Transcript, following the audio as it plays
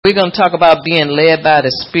we're going to talk about being led by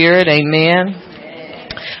the Spirit. Amen.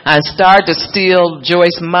 I started to steal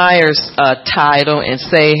Joyce Meyer's title and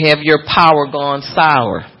say, have your power gone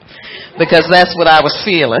sour? Because that's what I was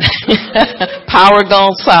feeling. Power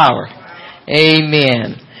gone sour.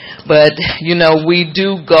 Amen. But, we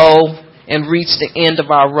do go and reach the end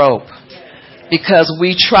of our rope. Because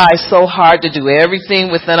we try so hard to do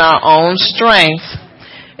everything within our own strength.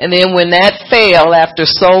 And then when that fails after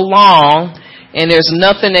so long, and there's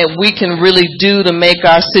nothing that we can really do to make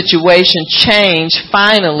our situation change,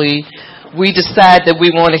 finally, we decide that we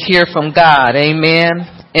want to hear from God. Amen?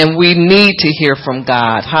 And we need to hear from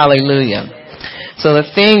God. Hallelujah. So the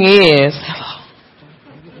thing is,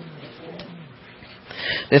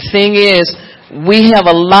 we have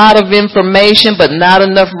a lot of information, but not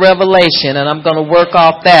enough revelation. And I'm going to work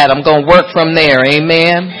off that. I'm going to work from there.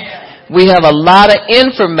 Amen. We have a lot of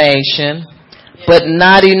information, but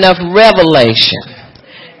not enough revelation.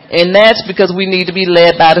 And that's because we need to be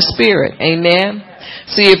led by the Spirit. Amen.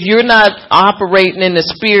 See, if you're not operating in the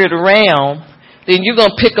Spirit realm, then you're going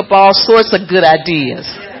to pick up all sorts of good ideas.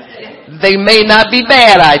 They may not be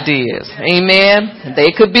bad ideas. Amen. They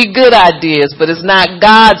could be good ideas, but it's not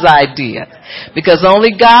God's idea. Because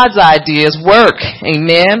only God's ideas work.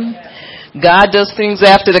 Amen. God does things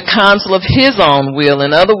after the counsel of His own will.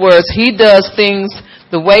 In other words, He does things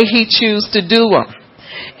the way He chooses to do them.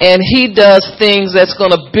 And He does things that's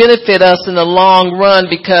going to benefit us in the long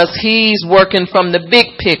run because He's working from the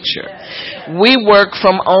big picture. We work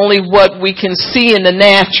from only what we can see in the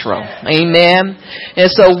natural. Amen.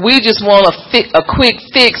 And so we just want a quick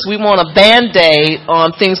fix. We want a Band-Aid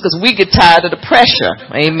on things because we get tired of the pressure.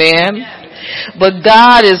 Amen. But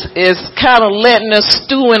God is kind of letting us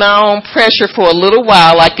stew in our own pressure for a little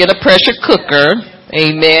while, like in a pressure cooker.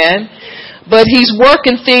 Amen. But He's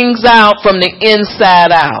working things out from the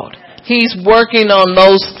inside out. He's working on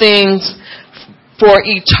those things for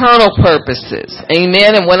eternal purposes.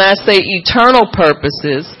 Amen. And when I say eternal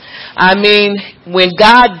purposes, I mean when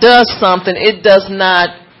God does something, it does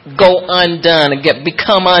not go undone and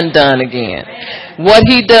become undone again. What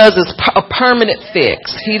He does is a permanent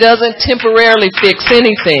fix. He doesn't temporarily fix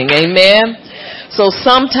anything. Amen. So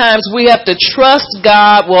sometimes we have to trust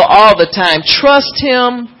God, all the time. Trust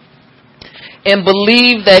Him and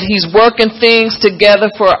believe that He's working things together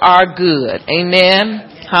for our good. Amen.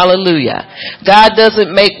 Hallelujah. God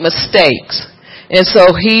doesn't make mistakes. And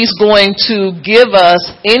so He's going to give us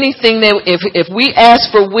anything that, if we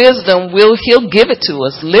ask for wisdom, He'll give it to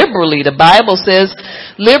us liberally. The Bible says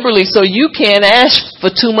liberally, so you can't ask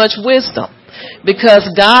for too much wisdom. Because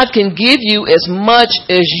God can give you as much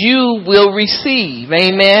as you will receive.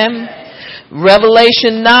 Amen.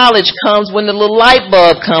 Revelation knowledge comes when the little light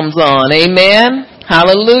bulb comes on. Amen.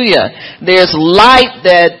 Hallelujah. There's light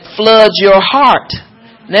that floods your heart.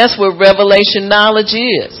 And that's what revelation knowledge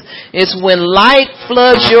is. It's when light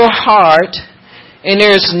floods your heart and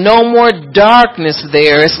there's no more darkness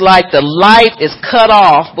there. It's like the light is cut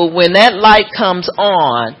off, but when that light comes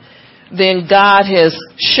on, then God has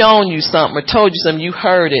shown you something or told you something. You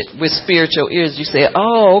heard it with spiritual ears. You say,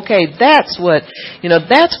 oh, okay, that's what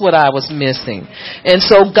I was missing. And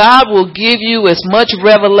so God will give you as much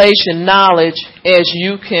revelation knowledge as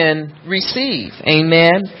you can receive.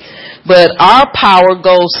 Amen. But our power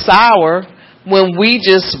goes sour when we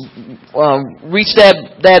just reach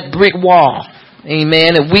that brick wall.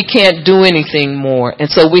 Amen. And we can't do anything more. And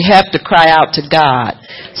so we have to cry out to God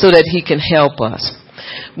so that He can help us.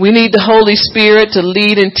 We need the Holy Spirit to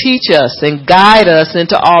lead and teach us and guide us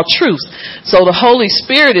into all truth. So the Holy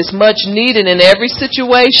Spirit is much needed in every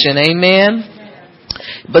situation. Amen.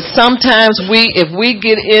 But sometimes if we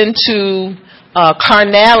get into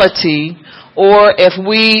carnality, or if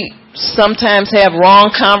we sometimes have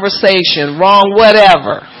wrong conversation, wrong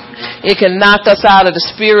whatever, it can knock us out of the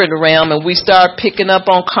spirit realm and we start picking up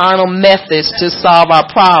on carnal methods to solve our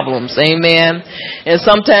problems. Amen. And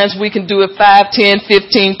sometimes we can do it 5, 10,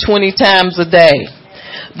 15, 20 times a day.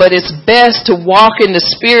 But it's best to walk in the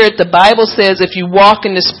Spirit. The Bible says if you walk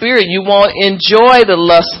in the Spirit, you won't enjoy the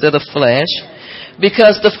lust of the flesh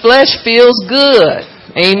because the flesh feels good.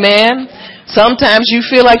 Amen. Sometimes you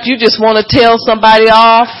feel like you just want to tell somebody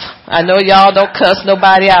off. I know y'all don't cuss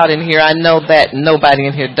nobody out in here. I know that nobody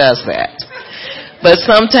in here does that. But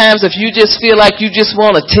sometimes if you just feel like you just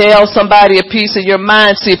want to tell somebody a piece of your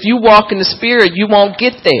mind, see, if you walk in the Spirit, you won't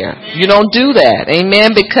get there. You don't do that.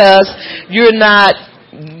 Amen. Because you're not,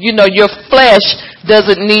 your flesh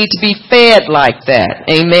doesn't need to be fed like that.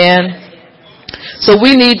 Amen. So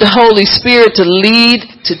we need the Holy Spirit to lead,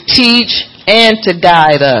 to teach, and to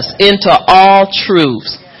guide us into all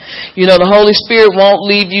truths. The Holy Spirit won't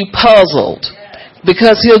leave you puzzled,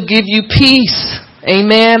 because he'll give you peace.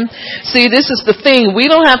 Amen. See, this is the thing. We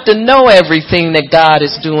don't have to know everything that God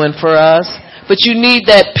is doing for us, but you need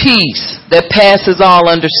that peace that passes all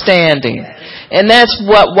understanding. And that's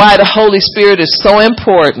why the Holy Spirit is so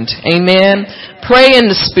important. Amen. Pray in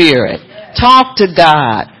the Spirit. Talk to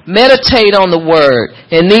God. Meditate on the Word.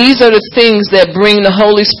 And these are the things that bring the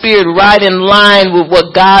Holy Spirit right in line with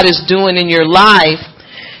what God is doing in your life.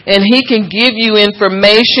 And He can give you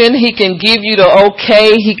information. He can give you the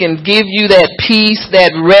okay. He can give you that peace,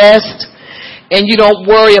 that rest. And you don't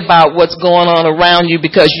worry about what's going on around you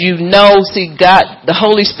because you know, see, God, the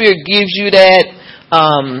Holy Spirit gives you that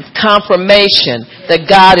confirmation that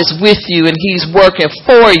God is with you and He's working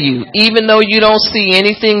for you, even though you don't see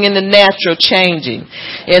anything in the natural changing.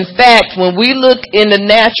 In fact, when we look in the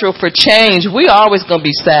natural for change, we're always going to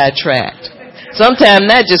be sidetracked. Sometimes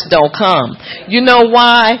that just don't come. You know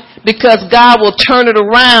why? Because God will turn it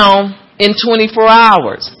around in 24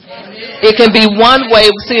 hours. It can be one way.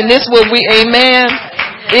 See, and this is what amen.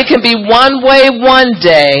 It can be one way one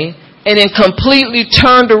day, and then completely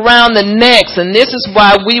turned around the next. And this is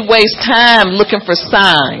why we waste time looking for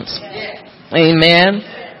signs. Amen.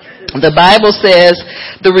 The Bible says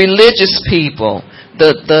the religious people,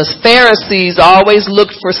 the Pharisees always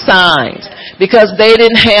looked for signs because they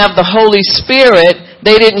didn't have the Holy Spirit.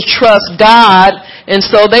 They didn't trust God. And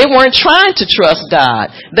so they weren't trying to trust God.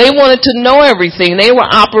 They wanted to know everything. They were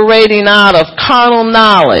operating out of carnal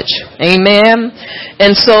knowledge. Amen.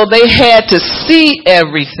 And so they had to see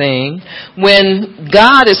everything when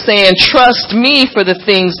God is saying, trust me for the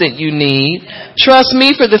things that you need. Trust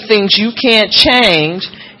me for the things you can't change.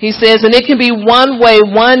 He says, and it can be one way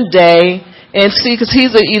one day. And see, because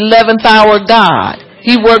He's an 11th hour God.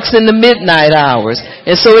 He works in the midnight hours.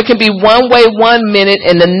 And so it can be one way 1 minute,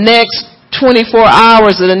 and the next 24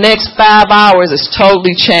 hours or the next 5 hours is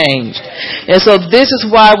totally changed. And so this is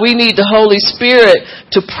why we need the Holy Spirit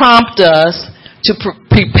to prompt us, to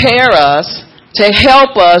prepare us, to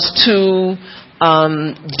help us to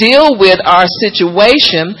deal with our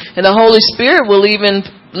situation. And the Holy Spirit will even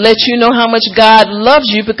let you know how much God loves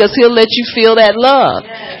you because He'll let you feel that love.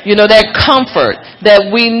 You know, that comfort that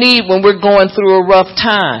we need when we're going through a rough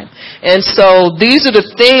time. And so these are the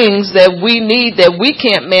things that we need that we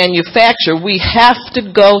can't manufacture. We have to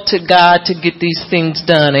go to God to get these things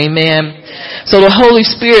done. Amen. So the Holy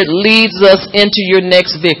Spirit leads us into your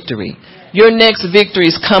next victory. Your next victory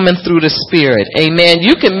is coming through the Spirit. Amen.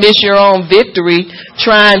 You can miss your own victory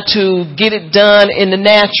trying to get it done in the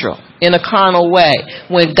natural, in a carnal way.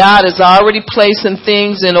 When God is already placing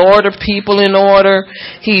things in order, people in order,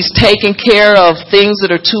 He's taking care of things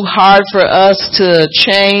that are too hard for us to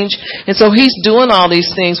change. And so He's doing all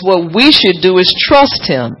these things. What we should do is trust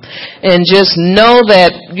Him and just know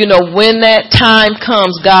that, you know, when that time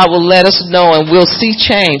comes, God will let us know and we'll see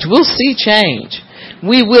change. We'll see change.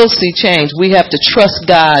 We will see change. We have to trust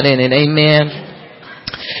God in it. Amen.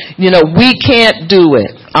 You know, we can't do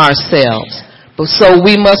it ourselves. So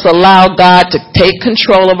we must allow God to take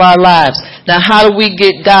control of our lives. Now, how do we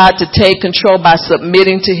get God to take control? By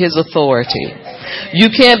submitting to His authority. You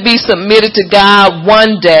can't be submitted to God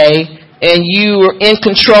one day and you are in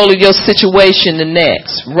control of your situation the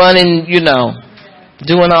next. Running, you know,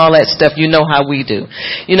 doing all that stuff. You know how we do.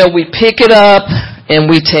 You know, we pick it up and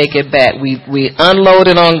we take it back. We unload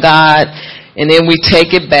it on God. And then we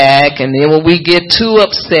take it back. And then when we get too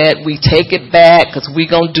upset, we take it back because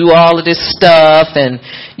we're going to do all of this stuff. And,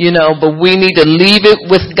 you know, but we need to leave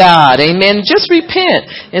it with God. Amen. Just repent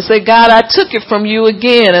and say, God, I took it from you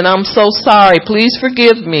again. And I'm so sorry. Please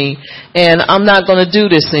forgive me. And I'm not going to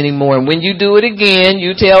do this anymore. And when you do it again,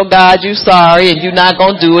 you tell God you're sorry and you're not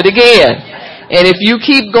going to do it again. And if you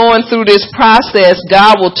keep going through this process,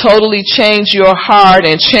 God will totally change your heart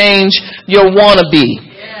and change your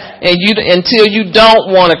wannabe. And until you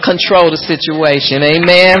don't want to control the situation.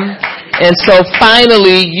 Amen. And so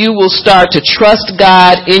finally you will start to trust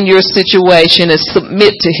God in your situation and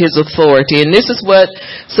submit to His authority. And this is what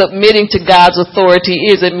submitting to God's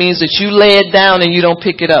authority is. It means that you lay it down and you don't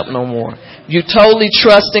pick it up no more. You totally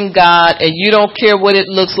trust in God and you don't care what it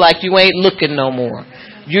looks like. You ain't looking no more.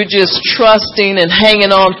 You're just trusting and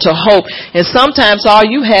hanging on to hope. And sometimes all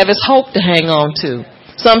you have is hope to hang on to.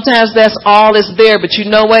 Sometimes that's all that's there, but you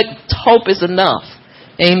know what? Hope is enough.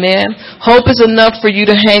 Amen. Hope is enough for you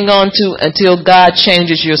to hang on to until God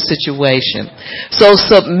changes your situation. So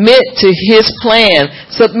submit to His plan.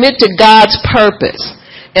 Submit to God's purpose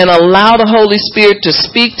and allow the Holy Spirit to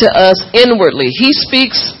speak to us inwardly. He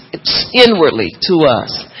speaks inwardly to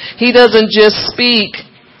us. He doesn't just speak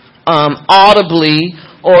audibly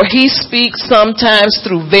Or he speaks sometimes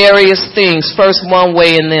through various things, first one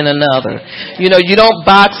way and then another. You know, you don't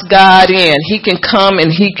box God in. He can come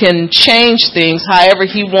and he can change things however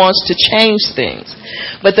he wants to change things.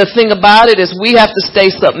 But the thing about it is we have to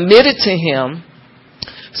stay submitted to him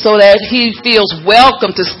so that he feels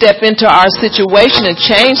welcome to step into our situation and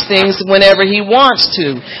change things whenever he wants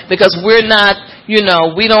to. Because we're not, you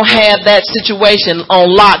know, we don't have that situation on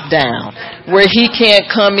lockdown where he can't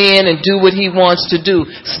come in and do what he wants to do.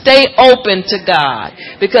 Stay open to God,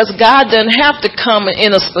 because God doesn't have to come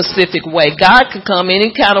in a specific way. God can come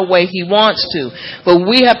any kind of way he wants to. But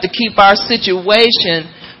we have to keep our situation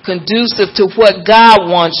conducive to what God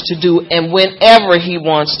wants to do and whenever he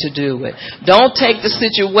wants to do it. Don't take the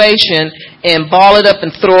situation and ball it up and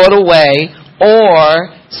throw it away, or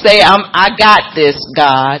say, I got this,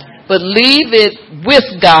 God. But leave it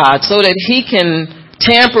with God so that he can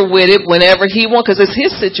tamper with it whenever he wants, because it's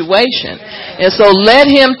his situation. And so let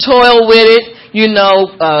him toil with it, you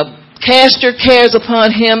know, cast your cares upon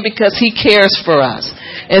him because he cares for us.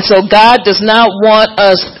 And so God does not want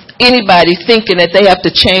anybody thinking that they have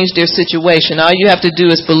to change their situation. All you have to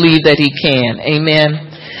do is believe that he can. Amen.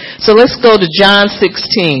 So let's go to John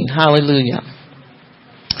 16. Hallelujah.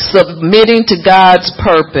 Submitting to God's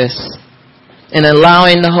purpose and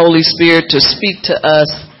allowing the Holy Spirit to speak to us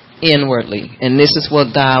inwardly. And this is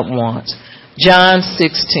what God wants. John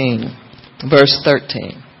 16, verse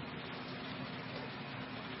 13.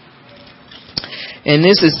 And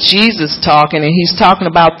this is Jesus talking, and he's talking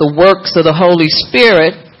about the works of the Holy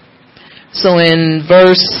Spirit. So in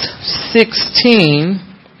verse 16,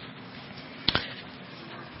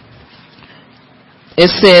 it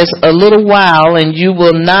says, a little while and you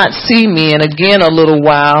will not see me, and again a little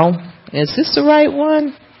while. Is this the right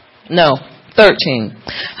one? No, 13.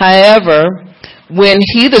 However, when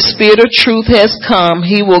he, the Spirit of truth, has come,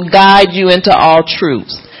 he will guide you into all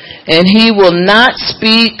truth. And he will not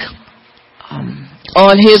speak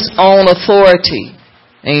on his own authority.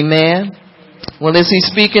 Amen. Well, is he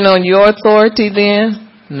speaking on your authority then?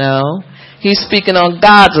 No. He's speaking on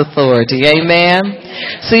God's authority. Amen.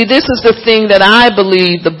 See, this is the thing that I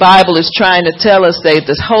believe the Bible is trying to tell us, that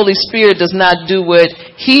the Holy Spirit does not do what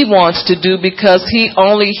he wants to do because he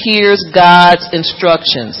only hears God's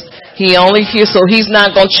instructions. He only hears, so he's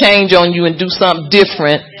not going to change on you and do something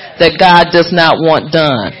different that God does not want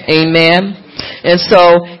done. Amen. And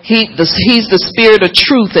so he's the Spirit of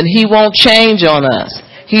truth, and he won't change on us.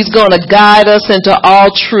 He's going to guide us into all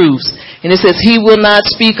truth. And it says he will not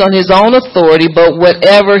speak on his own authority, but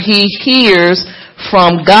whatever he hears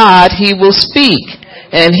from God, he will speak.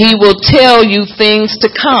 And he will tell you things to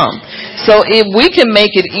come. So if we can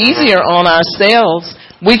make it easier on ourselves,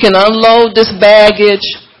 we can unload this baggage.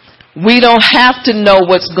 We don't have to know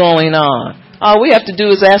what's going on. All we have to do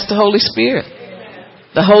is ask the Holy Spirit.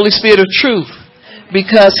 The Holy Spirit of truth.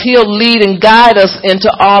 Because he'll lead and guide us into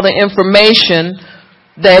all the information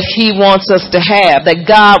that he wants us to have, that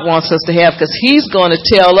God wants us to have, because he's going to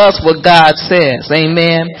tell us what God says.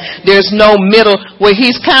 Amen. There's no middle, well,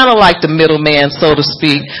 he's kind of like the middleman, so to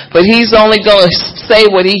speak, but he's only going to say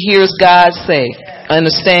what he hears God say.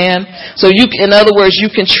 Understand? So in other words,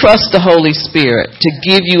 you can trust the Holy Spirit to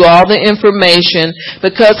give you all the information,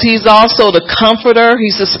 because he's also the comforter.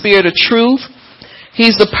 He's the Spirit of truth.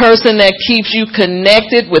 He's the person that keeps you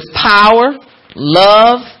connected with power,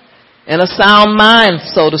 love, and a sound mind,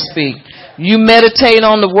 so to speak. You meditate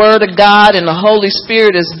on the Word of God, and the Holy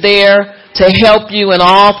Spirit is there to help you in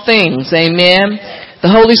all things. Amen. The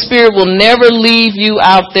Holy Spirit will never leave you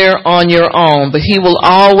out there on your own, but he will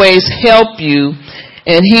always help you,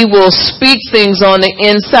 and he will speak things on the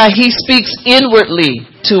inside. He speaks inwardly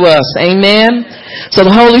to us. Amen. So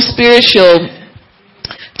the Holy Spirit shall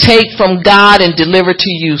take from God and deliver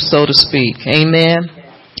to you, so to speak. Amen.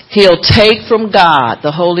 He'll take from God,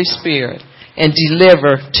 the Holy Spirit, and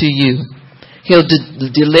deliver to you. He'll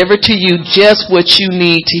deliver to you just what you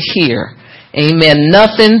need to hear. Amen.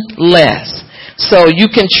 Nothing less. So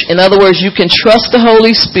you can, in other words, you can trust the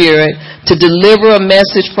Holy Spirit to deliver a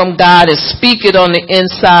message from God and speak it on the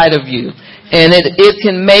inside of you. And it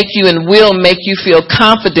can make you and will make you feel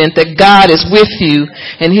confident that God is with you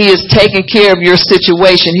and he is taking care of your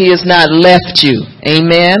situation. He has not left you.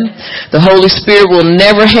 Amen. The Holy Spirit will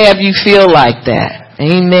never have you feel like that.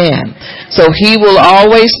 Amen. So he will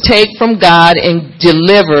always take from God and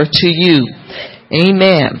deliver to you.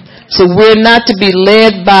 Amen. So we're not to be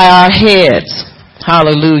led by our heads.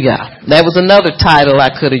 Hallelujah. That was another title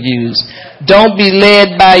I could have used. Don't be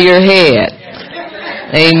led by your head.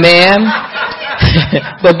 Amen.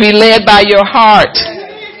 But be led by your heart.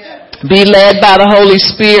 Be led by the Holy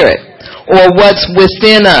Spirit, or what's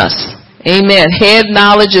within us. Amen. Head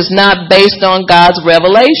knowledge is not based on God's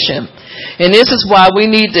revelation. And this is why we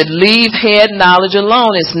need to leave head knowledge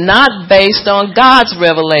alone. It's not based on God's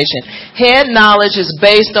revelation. Head knowledge is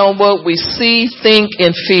based on what we see, think,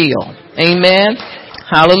 and feel. Amen.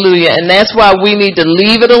 Hallelujah. And that's why we need to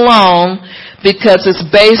leave it alone, because it's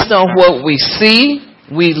based on what we see.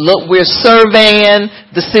 We're surveying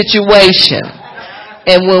the situation.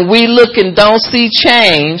 And when we look and don't see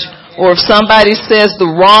change, or if somebody says the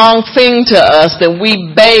wrong thing to us, then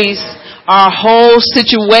we base our whole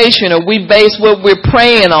situation, or we base what we're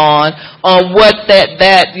praying on what that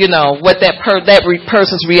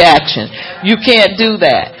person's reaction. You can't do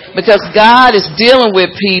that, because God is dealing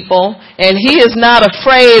with people, and He is not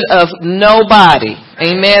afraid of nobody.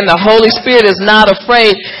 Amen. The Holy Spirit is not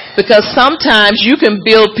afraid, because sometimes you can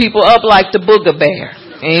build people up like the booger bear.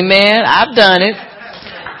 Amen. I've done it.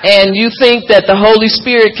 And you think that the Holy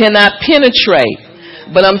Spirit cannot penetrate.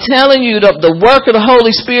 But I'm telling you, the work of the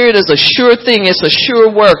Holy Spirit is a sure thing. It's a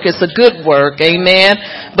sure work. It's a good work. Amen.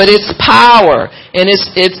 But it's power. And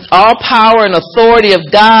it's all power and authority of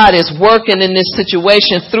God is working in this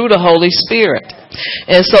situation through the Holy Spirit.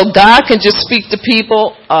 And so God can just speak to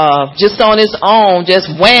people just on His own,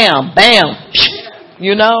 just wham, bam,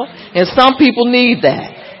 you know. And some people need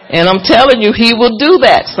that. And I'm telling you, He will do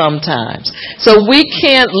that sometimes. So we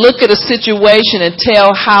can't look at a situation and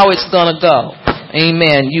tell how it's going to go.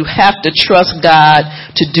 Amen. You have to trust God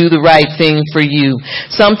to do the right thing for you.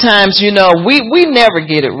 Sometimes, we never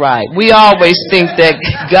get it right. We always think that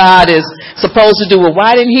God is supposed to do it.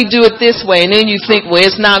 Why didn't He do it this way? And then you think, well,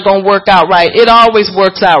 it's not going to work out right. It always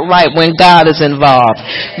works out right when God is involved.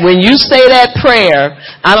 When you say that prayer,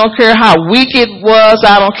 I don't care how weak it was.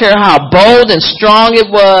 I don't care how bold and strong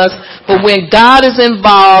it was. But when God is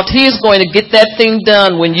involved, He is going to get that thing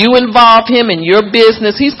done. When you involve Him in your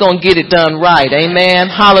business, He's going to get it done right. Amen.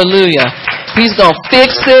 Hallelujah. He's going to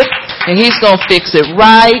fix it, and He's going to fix it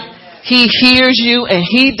right. He hears you, and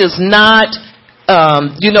He does not,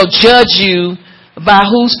 judge you by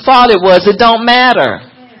whose fault it was. It don't matter.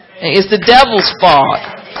 It's the devil's fault.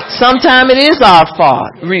 Sometimes it is our fault.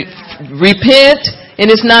 Repent. And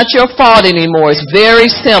it's not your fault anymore. It's very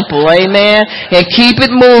simple. Amen. And keep it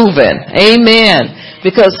moving. Amen.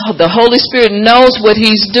 Because the Holy Spirit knows what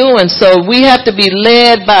He's doing. So we have to be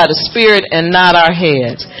led by the Spirit and not our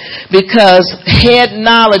heads. Because head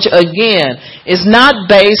knowledge, again, is not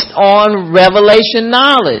based on revelation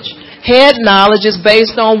knowledge. Head knowledge is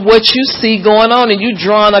based on what you see going on, and you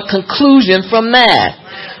drawing a conclusion from that.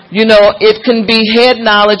 It can be head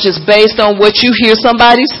knowledge is based on what you hear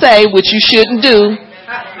somebody say, which you shouldn't do.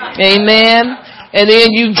 Amen. And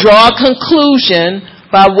then you draw a conclusion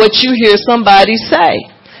by what you hear somebody say.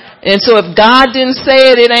 And so if God didn't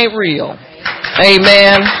say it, it ain't real.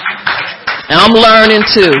 Amen. And I'm learning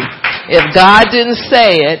too. If God didn't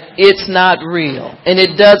say it, it's not real. And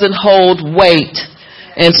it doesn't hold weight.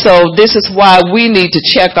 And so this is why we need to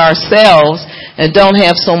check ourselves and don't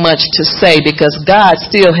have so much to say, because God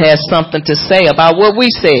still has something to say about what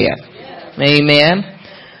we said. Amen.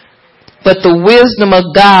 But the wisdom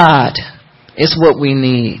of God is what we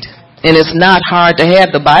need. And it's not hard to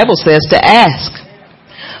have. The Bible says to ask.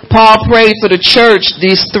 Paul prayed for the church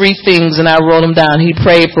these three things, and I wrote them down. He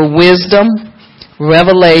prayed for wisdom,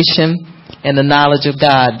 revelation, and the knowledge of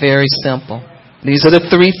God. Very simple. These are the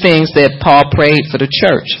three things that Paul prayed for the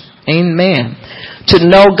church. Amen. To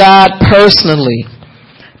know God personally,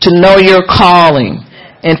 to know your calling,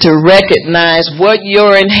 and to recognize what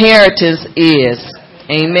your inheritance is.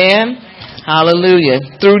 Amen. Hallelujah.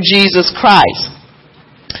 Through Jesus Christ.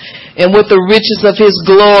 And with the riches of His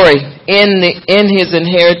glory in the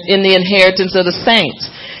inheritance of the saints.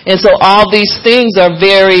 And so all these things are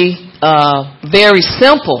very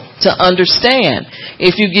simple to understand.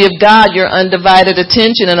 If you give God your undivided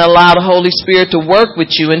attention and allow the Holy Spirit to work with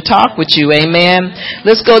you and talk with you. Amen.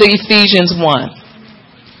 Let's go to Ephesians 1.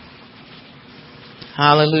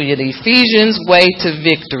 Hallelujah. The Ephesians way to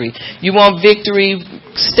victory. You want victory?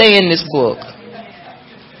 Stay in this book.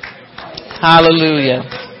 Hallelujah.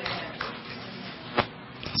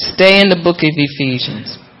 Stay in the book of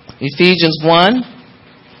Ephesians. Ephesians 1,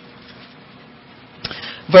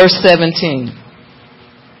 verse 17.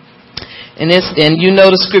 And you know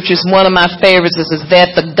the scriptures, one of my favorites is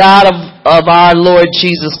that the God of our Lord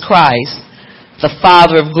Jesus Christ, the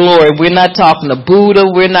Father of glory. We're not talking to Buddha.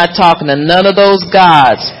 We're not talking to none of those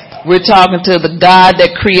gods. We're talking to the God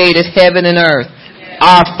that created heaven and earth.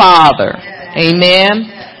 Our Father. Amen.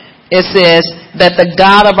 It says that the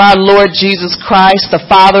God of our Lord Jesus Christ, the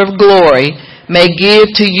Father of glory, may give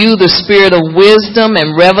to you the spirit of wisdom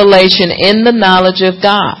and revelation in the knowledge of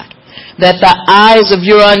God. that the eyes of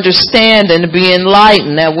your understanding be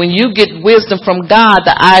enlightened. That when you get wisdom from God,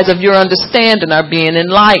 the eyes of your understanding are being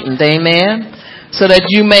enlightened. Amen. So that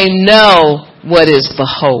you may know what is the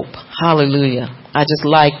hope. Hallelujah. I just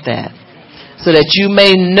like that. So that you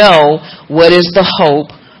may know what is the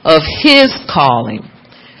hope of his calling,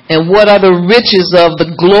 and what are the riches of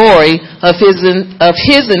the glory of his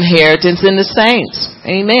inheritance in the saints.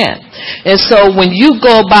 Amen. And so when you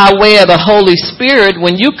go by way of the Holy Spirit,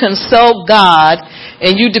 when you consult God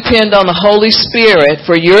and you depend on the Holy Spirit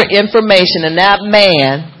for your information and not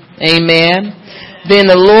man, amen, then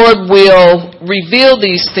the Lord will reveal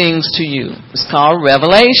these things to you. It's called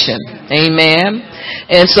revelation. Amen.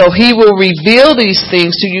 And so he will reveal these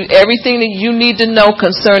things to you. Everything that you need to know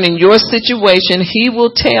concerning your situation, he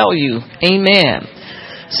will tell you. Amen.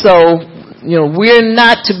 So, we're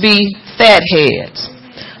not to be fat heads.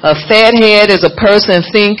 A fat head is a person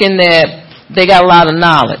thinking that they got a lot of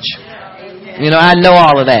knowledge. I know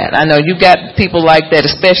all of that. I know you got people like that,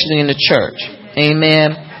 especially in the church.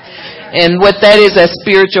 Amen. And what that is, that's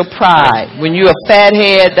spiritual pride. When you're a fat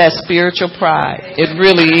head, that's spiritual pride. It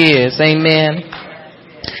really is. Amen.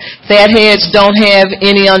 Fat heads don't have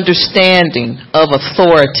any understanding of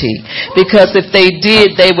authority, because if they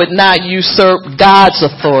did, they would not usurp God's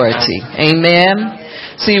authority. Amen.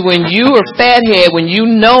 See, when you are fathead, when you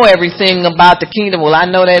know everything about the kingdom, well, I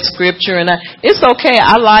know that scripture, and it's okay.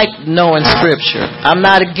 I like knowing scripture. I'm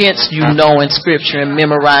not against you knowing scripture and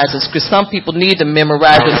memorizing scripture. Some people need to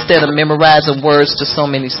memorize instead of memorizing words to so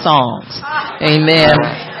many songs. Amen.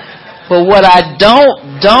 But what I don't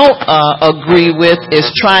agree with is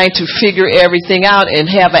trying to figure everything out and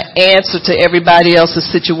have an answer to everybody else's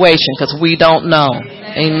situation, because we don't know.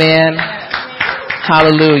 Amen.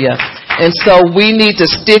 Hallelujah. And so we need to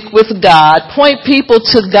stick with God. Point people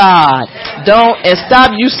to God. And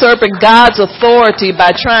stop usurping God's authority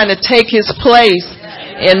by trying to take his place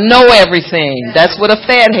and know everything. That's what a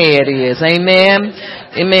fathead is. Amen.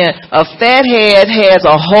 Amen. A fathead has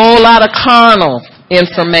a whole lot of carnal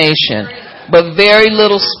information, but very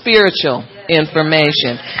little spiritual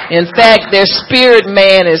information. In fact, their spirit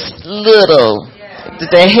man is little.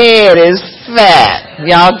 The head is fat.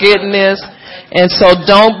 Y'all getting this? And so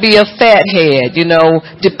don't be a fathead,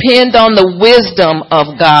 depend on the wisdom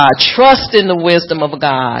of God. Trust in the wisdom of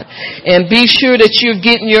God. And be sure that you're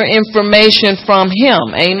getting your information from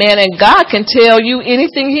him. Amen. And God can tell you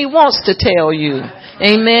anything he wants to tell you.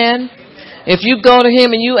 Amen. If you go to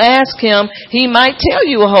him and you ask him, he might tell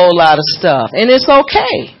you a whole lot of stuff. And it's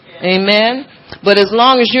okay. Amen. But as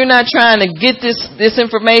long as you're not trying to get this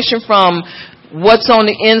information from what's on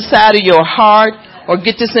the inside of your heart, or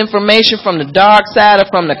get this information from the dark side or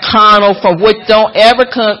from the carnal, don't ever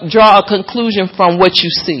draw a conclusion from what you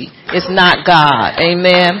see. It's not God.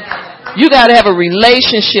 Amen. You got to have a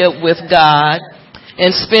relationship with God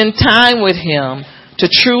and spend time with him to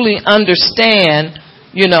truly understand,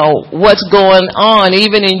 what's going on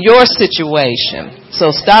even in your situation.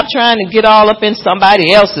 So stop trying to get all up in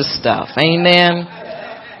somebody else's stuff. Amen.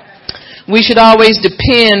 We should always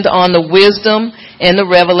depend on the wisdom and the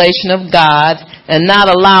revelation of God, and not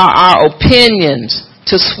allow our opinions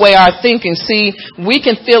to sway our thinking. See, we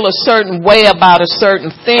can feel a certain way about a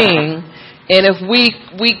certain thing, and if we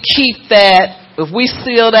keep that, if we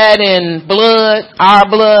seal that in blood, our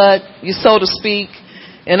blood, so to speak,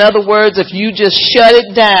 in other words, if you just shut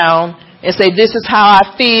it down and say, this is how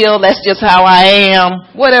I feel, that's just how I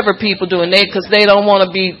am, whatever people do, because they don't want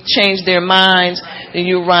to change their minds, then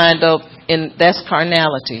you wind up, and that's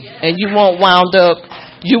carnality, and you won't wind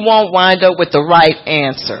up with the right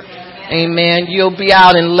answer. Amen. You'll be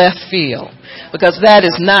out in left field, because that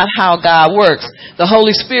is not how God works. The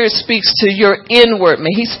Holy Spirit speaks to your inward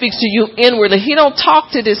man. He speaks to you inwardly. He don't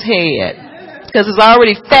talk to this head, because it's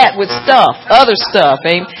already fat with stuff, other stuff.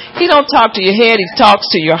 Amen. He don't talk to your head. He talks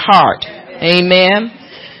to your heart. Amen.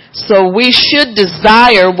 So we should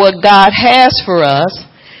desire what God has for us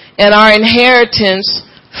and our inheritance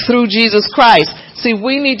through Jesus Christ. See,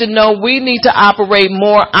 we need to know, we need to operate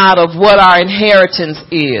more out of what our inheritance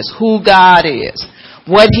is, who God is,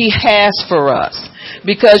 what he has for us.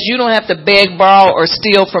 Because you don't have to beg, borrow, or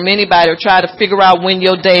steal from anybody or try to figure out when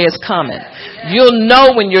your day is coming. You'll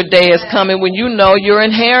know when your day is coming when you know your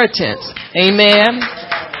inheritance. Amen.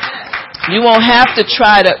 You won't have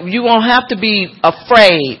to be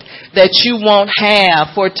afraid that you won't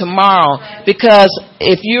have for tomorrow. Because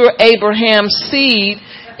if you're Abraham's seed,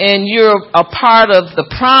 and you're a part of the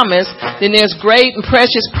promise, then there's great and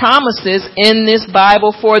precious promises in this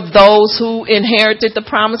Bible for those who inherited the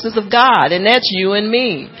promises of God. And that's you and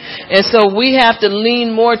me. And so we have to lean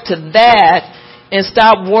more to that and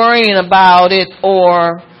stop worrying about it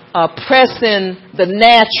or pressing the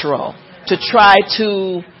natural to try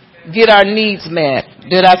to get our needs met.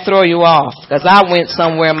 Did I throw you off? Because I went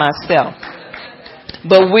somewhere myself.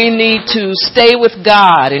 But we need to stay with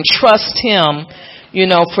God and trust Him,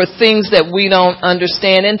 for things that we don't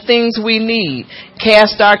understand and things we need.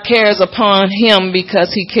 Cast our cares upon Him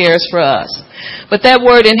because He cares for us. But that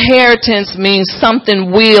word inheritance means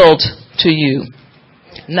something willed to you.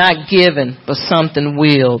 Not given, but something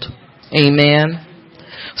willed. Amen.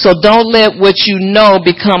 So don't let what you know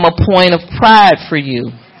become a point of pride for you.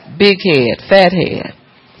 Big head, fat head.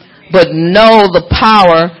 But know the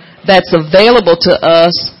power that's available to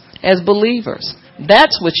us as believers.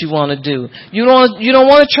 That's what you want to do. You don't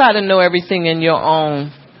want to try to know everything in your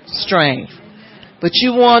own strength. But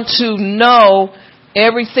you want to know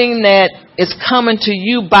everything that is coming to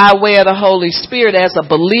you by way of the Holy Spirit as a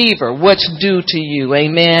believer, what's due to you.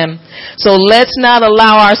 Amen. So let's not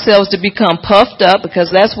allow ourselves to become puffed up,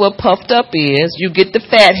 because that's what puffed up is. You get the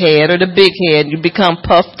fat head or the big head, you become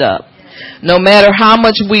puffed up. No matter how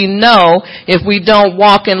much we know, if we don't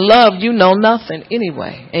walk in love, you know nothing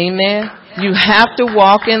anyway. Amen. You have to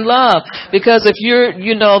walk in love, because if you're,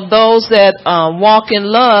 those that walk in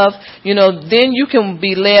love, then you can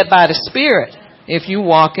be led by the Spirit if you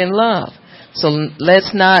walk in love. So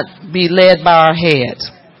let's not be led by our heads,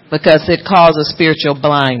 because it causes spiritual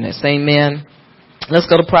blindness. Amen. Let's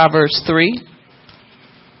go to Proverbs 3.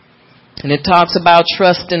 And it talks about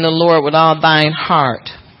trust in the Lord with all thine heart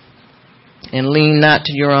and lean not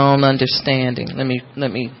to your own understanding. Let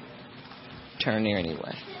me turn there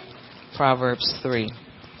anyway. Proverbs 3.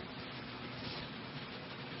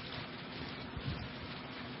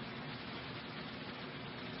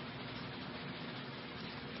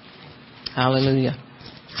 Hallelujah.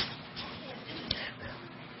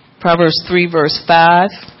 Proverbs 3 verse 5.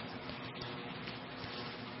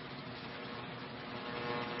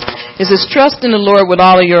 It says, trust in the Lord with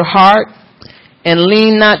all of your heart and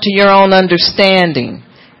lean not to your own understanding.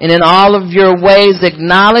 And in all of your ways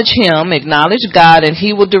acknowledge Him, acknowledge God, and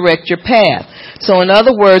He will direct your path. So in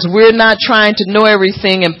other words, we're not trying to know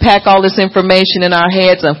everything and pack all this information in our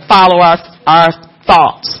heads and follow our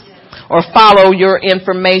thoughts or follow your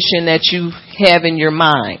information that you have in your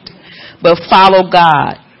mind. But follow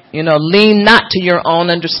God. Lean not to your own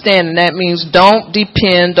understanding. That means don't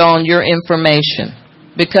depend on your information,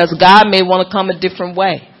 because God may want to come a different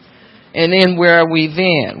way. And then where are we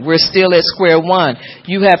then? We're still at square one.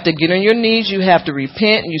 You have to get on your knees. You have to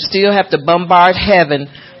repent. And you still have to bombard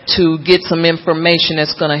heaven to get some information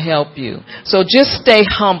that's going to help you. So just stay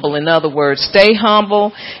humble. In other words, stay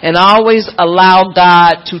humble and always allow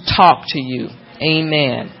God to talk to you.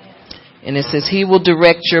 Amen. And it says He will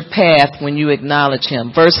direct your path when you acknowledge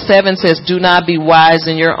Him. Verse 7 says, do not be wise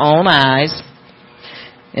in your own eyes.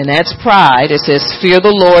 And that's pride. It says, fear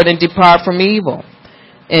the Lord and depart from evil.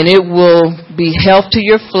 And it will be health to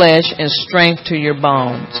your flesh and strength to your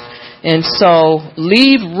bones. And so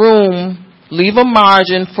leave room, leave a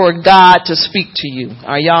margin for God to speak to you.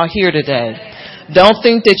 Are y'all here today? Don't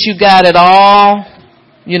think that you got it all,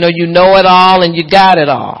 you know it all and you got it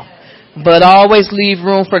all. But always leave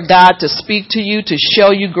room for God to speak to you, to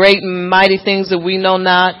show you great and mighty things that we know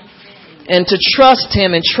not. And to trust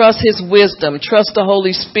Him and trust His wisdom, trust the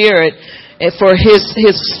Holy Spirit for His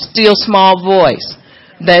still small voice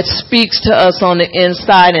that speaks to us on the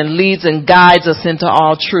inside and leads and guides us into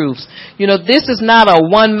all truths. This is not a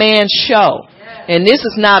one-man show. And this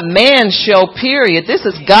is not man's show, period. This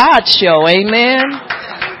is God's show. Amen.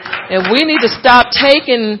 And we need to stop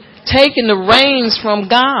taking the reins from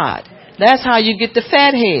God. That's how you get the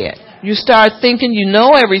fat head. You start thinking you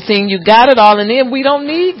know everything, you got it all, and then we don't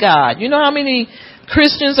need God. You know how many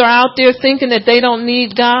Christians are out there thinking that they don't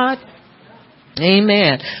need God?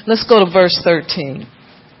 Amen. Let's go to verse 13.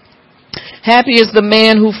 Happy is the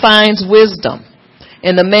man who finds wisdom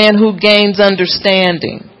and the man who gains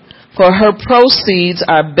understanding. For her proceeds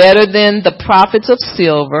are better than the profits of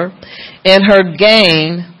silver, and her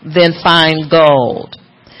gain than fine gold.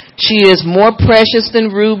 She is more precious than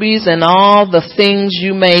rubies, and all the things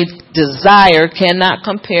you may desire cannot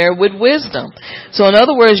compare with wisdom. So in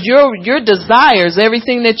other words, your desires,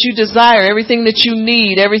 everything that you desire, everything that you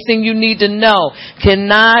need, everything you need to know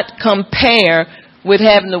cannot compare with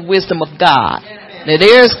having the wisdom of God. Now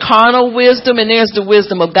there's carnal wisdom and there's the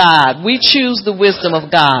wisdom of God. We choose the wisdom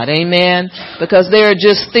of God. Amen. Because there are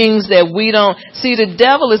just things that we don't see. The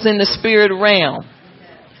devil is in the spirit realm.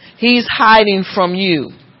 He's hiding from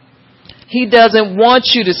you. He doesn't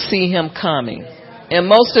want you to see him coming. And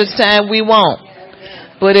most of the time we won't.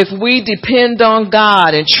 But if we depend on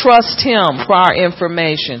God and trust him for our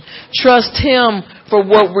information, trust him for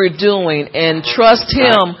what we're doing and trust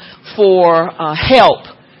Him for help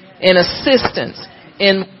and assistance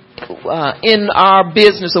in our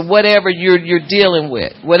business or whatever you're dealing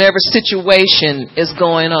with, whatever situation is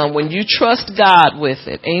going on. When you trust God with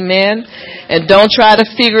it, amen, and don't try to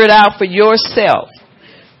figure it out for yourself.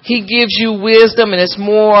 He gives you wisdom, and it's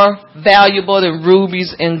more valuable than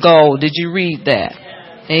rubies and gold. Did you read that?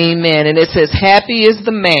 Amen. And it says, happy is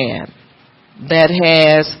the man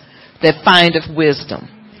that findeth wisdom,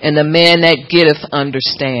 and the man that getteth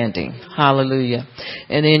understanding. Hallelujah.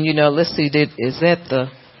 And then, let's see, is that the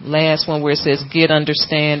last one where it says get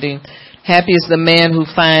understanding? Happy is the man who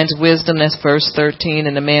finds wisdom. That's verse 13.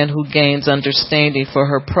 And the man who gains understanding, for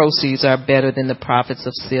her proceeds are better than the profits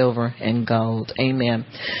of silver and gold. Amen.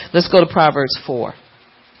 Let's go to Proverbs 4.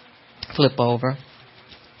 Flip over.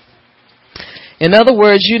 In other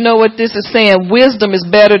words, you know what this is saying? Wisdom is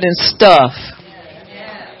better than stuff.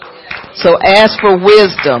 So ask for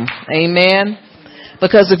wisdom. Amen.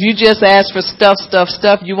 Because if you just ask for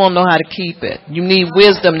stuff, you won't know how to keep it. You need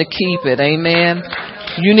wisdom to keep it. Amen.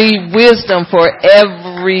 You need wisdom for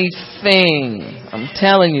everything. I'm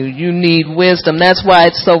telling you, you need wisdom. That's why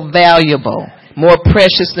it's so valuable. More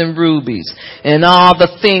precious than rubies. And all the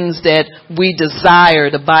things that we desire,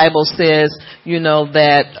 the Bible says,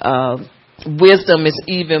 that wisdom is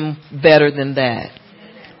even better than that.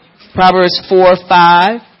 Proverbs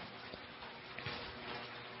 4:5.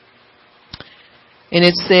 And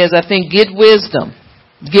it says, I think, get wisdom,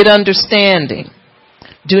 get understanding.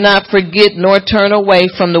 Do not forget nor turn away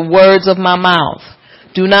from the words of my mouth.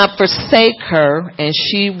 Do not forsake her, and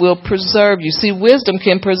she will preserve you. See, wisdom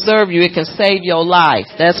can preserve you. It can save your life.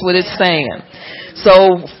 That's what it's saying.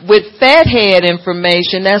 So with fathead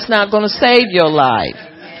information, that's not going to save your life.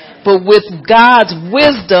 But with God's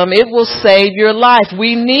wisdom, it will save your life.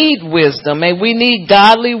 We need wisdom, and we need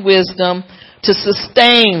godly wisdom to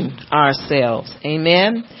sustain ourselves.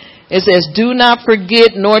 Amen. It says, do not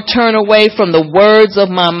forget nor turn away from the words of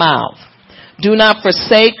my mouth. Do not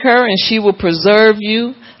forsake her, and she will preserve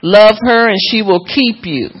you. Love her, and she will keep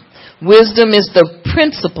you. Wisdom is the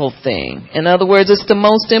principal thing. In other words, it's the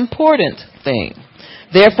most important thing.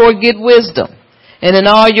 Therefore, get wisdom. And in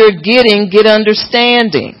all you're getting, get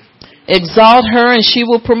understanding. Exalt her, and she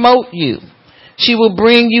will promote you. She will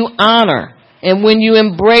bring you honor. And when you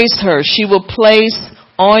embrace her, she will place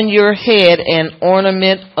on your head an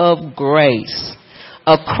ornament of grace.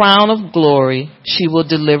 A crown of glory she will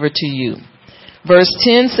deliver to you. Verse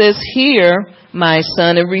 10 says, hear, my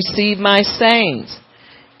son, and receive my sayings.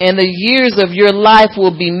 And the years of your life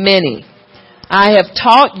will be many. I have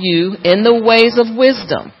taught you in the ways of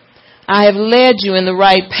wisdom. I have led you in the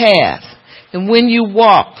right path. And when you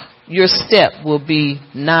walk, your step will be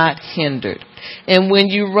not hindered. And when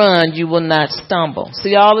you run, you will not stumble.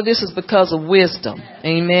 See, all of this is because of wisdom.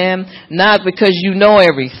 Amen. Not because you know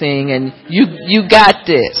everything and you got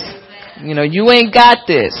this. You ain't got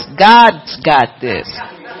this. God's got this.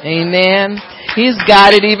 Amen. He's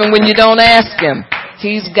got it even when you don't ask him.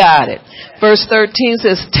 He's got it. Verse 13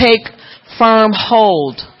 says, take firm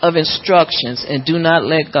hold of instructions and do not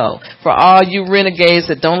let go. For all you renegades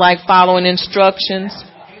that don't like following instructions,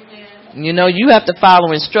 you have to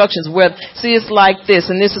follow instructions. See, it's like this,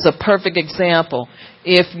 and this is a perfect example.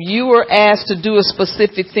 If you were asked to do a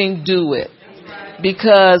specific thing, do it.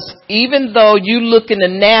 Because even though you look in the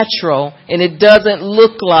natural and it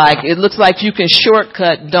looks like you can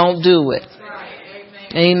shortcut, don't do it.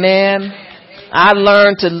 Amen. I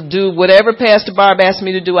learned to do whatever Pastor Barb asked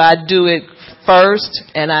me to do. I do it first,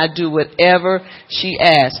 and I do whatever she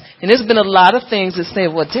asks. And there's been a lot of things that say,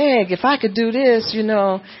 well, dang, if I could do this,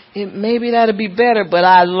 maybe that'd be better. But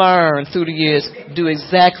I learned through the years, do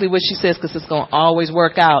exactly what she says, because it's going to always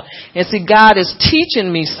work out. And see, God is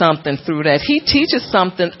teaching me something through that. He teaches us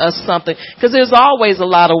something, because there's always a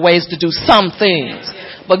lot of ways to do some things.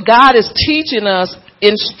 But God is teaching us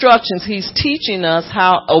instructions. He's teaching us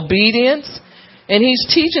how obedience, and he's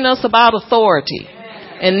teaching us about authority.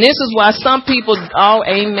 And this is why some people,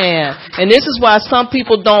 amen. And this is why some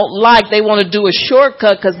people they want to do a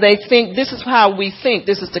shortcut, because they think this is how we think.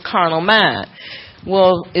 This is the carnal mind.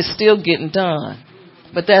 Well, it's still getting done.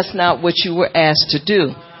 But that's not what you were asked to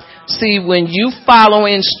do. See, when you follow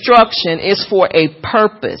instruction, it's for a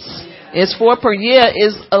purpose. It's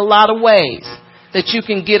a lot of ways that you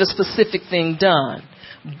can get a specific thing done.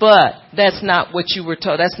 But that's not what you were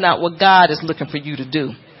told. That's not what God is looking for you to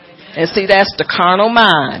do. And see, that's the carnal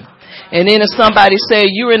mind. And then if somebody say,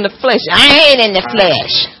 you're in the flesh, I ain't in the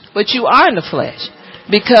flesh. But you are in the flesh.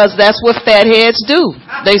 Because that's what fatheads do.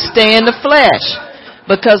 They stay in the flesh.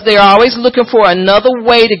 Because they're always looking for another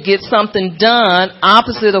way to get something done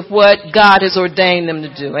opposite of what God has ordained them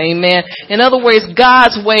to do. Amen. In other words,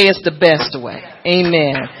 God's way is the best way.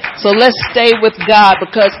 Amen. So let's stay with God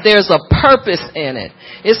because there's a purpose in it.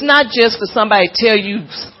 It's not just for somebody to tell you,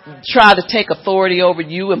 try to take authority over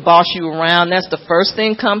you and boss you around. That's the first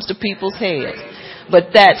thing comes to people's heads.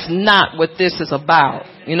 But that's not what this is about.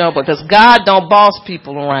 You know, because God don't boss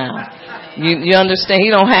people around. You understand?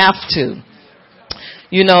 He don't have to.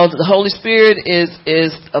 You know, the Holy Spirit is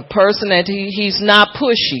a person that he's not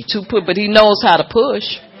pushy, but he knows how to push.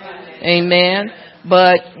 Amen.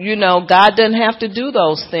 But, you know, God doesn't have to do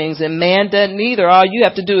those things, and man doesn't either. All you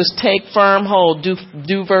have to do is take firm hold.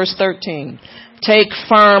 Do verse 13. Take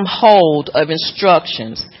firm hold of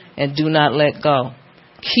instructions and do not let go.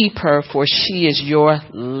 Keep her, for she is your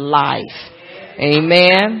life.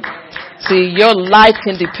 Amen. See, your life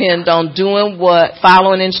can depend on doing what?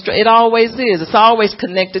 Following instruction. It always is. It's always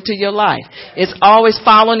connected to your life. It's always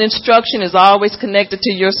following instruction. Is always connected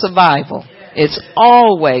to your survival. It's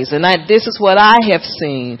always. And this is what I have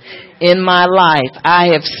seen in my life.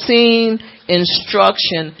 I have seen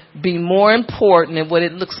instruction be more important than what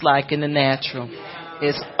it looks like in the natural.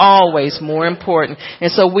 It's always more important.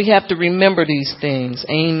 And so we have to remember these things.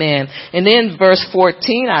 Amen. And then verse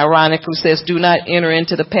 14, ironically, says, do not enter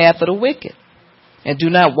into the path of the wicked and do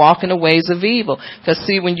not walk in the ways of evil. Because,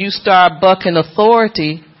 see, when you start bucking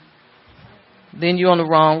authority, then you're on the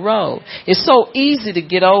wrong road. It's so easy to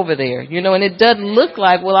get over there, you know, and it doesn't look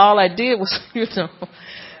like, well, all I did was, you know,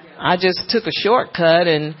 I just took a shortcut.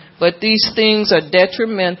 But these things are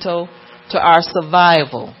detrimental to our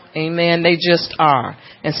survival. Amen. They just are.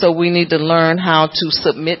 And so we need to learn how to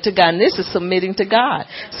submit to God. And this is submitting to God.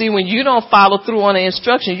 See, when you don't follow through on the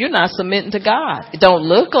instruction, you're not submitting to God. It don't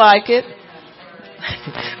look like it,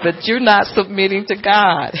 but you're not submitting to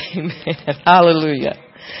God. Amen. Hallelujah.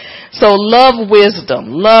 So love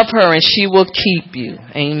wisdom. Love her and she will keep you.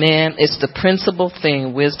 Amen. It's the principal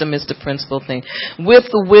thing. Wisdom is the principal thing. With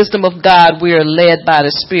the wisdom of God, we are led by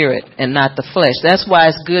the Spirit and not the flesh. That's why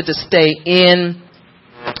it's good to stay in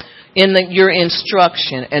your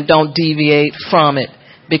instruction and don't deviate from it,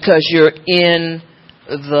 because you're in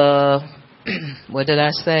the, what did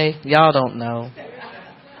I say? Y'all don't know.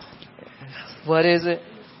 What is it?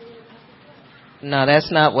 No,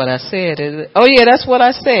 that's not what I said, is it? Oh yeah, that's what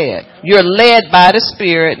I said. You're led by the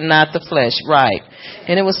Spirit, not the flesh. Right.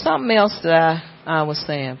 And it was something else that I was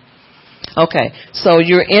saying. Okay. So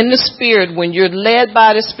you're in the Spirit. When you're led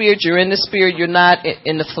by the Spirit, you're in the Spirit, you're not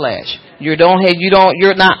in the flesh. You're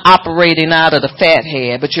not operating out of the fat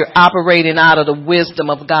head, but you're operating out of the wisdom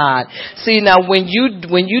of God. See, now when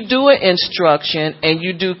you do an instruction and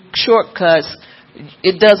you do shortcuts,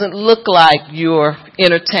 it doesn't look like you're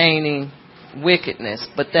entertaining wickedness,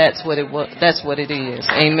 but that's what it is.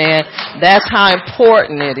 Amen. That's how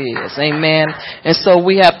important it is. Amen. And so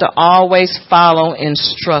we have to always follow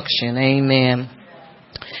instruction. Amen.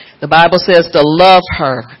 The Bible says to love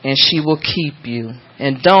her and she will keep you.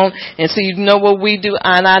 And see, you know what we do?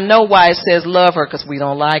 And I know why it says love her, because we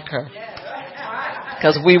don't like her.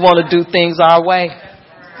 Because we want to do things our way.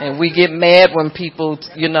 And we get mad when people,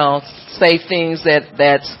 you know, say things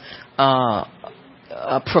that's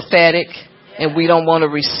prophetic, and we don't want to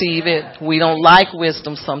receive it. We don't like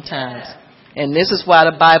wisdom sometimes. And this is why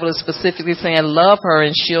the Bible is specifically saying love her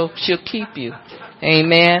and she'll keep you.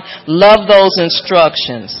 Amen. Love those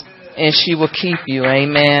instructions and she will keep you.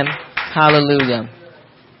 Amen. Hallelujah.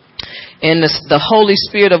 And the Holy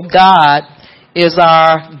Spirit of God is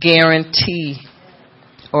our guarantee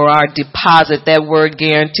or our deposit. That word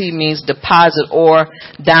guarantee means deposit or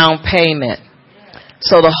down payment.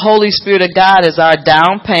 So the Holy Spirit of God is our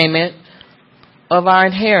down payment of our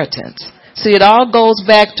inheritance. See, it all goes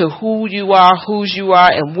back to who you are, whose you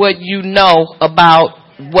are, and what you know about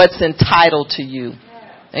what's entitled to you.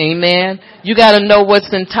 Amen. You got to know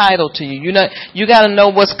what's entitled to you. You got to know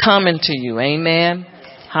what's coming to you. Amen.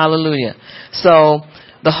 Hallelujah. So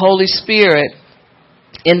the Holy Spirit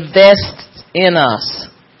invests in us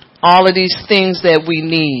all of these things that we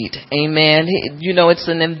need. Amen. You know, it's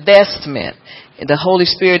an investment. The Holy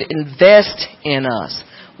Spirit invests in us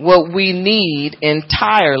what we need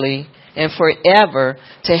entirely and forever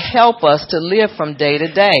to help us to live from day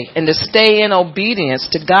to day and to stay in obedience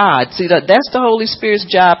to God. See, that's the Holy Spirit's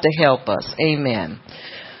job, to help us. Amen.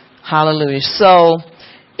 Hallelujah. So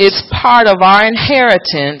it's part of our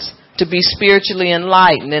inheritance to be spiritually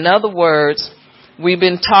enlightened. In other words, we've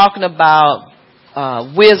been talking about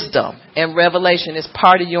wisdom and revelation. It's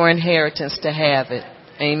part of your inheritance to have it.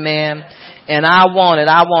 Amen. And I want it.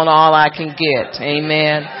 I want all I can get.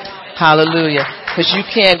 Amen. Hallelujah. Because you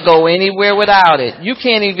can't go anywhere without it. You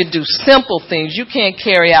can't even do simple things. You can't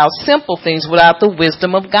carry out simple things without the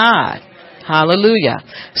wisdom of God. Hallelujah.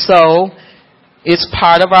 So it's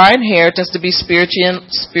part of our inheritance to be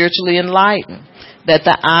spiritually enlightened, that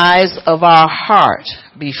the eyes of our heart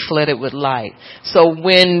be flooded with light. So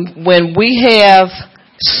when we have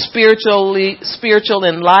spiritual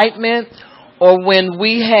enlightenment, or when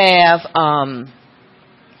we have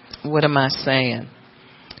what am I saying?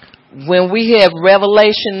 When we have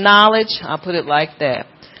revelation knowledge, I'll put it like that.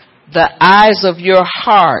 The eyes of your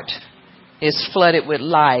heart is flooded with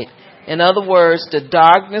light. In other words, the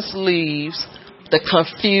darkness leaves, the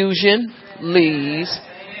confusion leaves,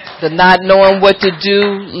 the not knowing what to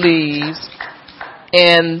do leaves,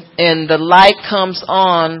 and the light comes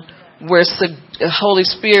on where the Holy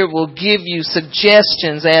Spirit will give you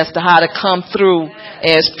suggestions as to how to come through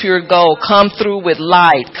as pure gold. Come through with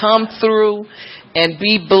light. Come through and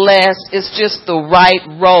be blessed. It's just the right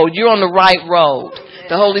road. You're on the right road.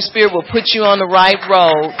 The Holy Spirit will put you on the right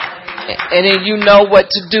road, and then you know what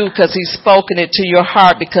to do because He's spoken it to your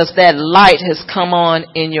heart, because that light has come on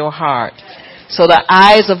in your heart. So the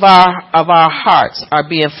eyes of our hearts are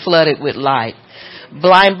being flooded with light.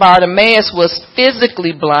 Blind Bartimaeus was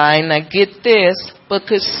physically blind, now get this, but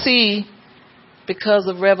could see because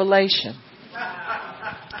of revelation.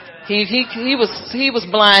 He was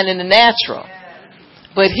blind in the natural,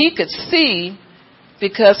 but he could see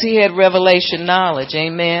because he had revelation knowledge.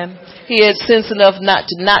 Amen. He had sense enough not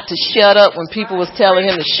to shut up when people was telling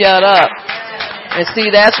him to shut up. And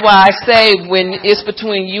see, that's why I say when it's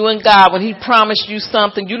between you and God, when He promised you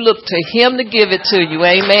something, you look to Him to give it to you.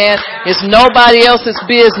 Amen. It's nobody else's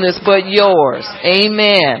business but yours.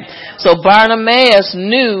 Amen. So Bartimaeus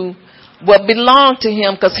knew what belonged to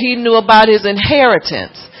him because he knew about his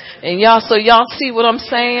inheritance. And y'all see what I'm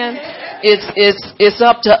saying? It's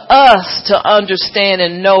up to us to understand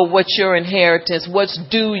and know what's your inheritance, what's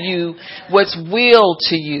due you, what's willed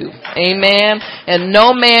to you. Amen. And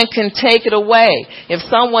no man can take it away. If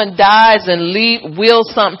someone dies and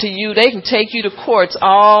wills something to you, they can take you to courts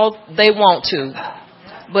all they want to,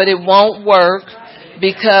 but it won't work,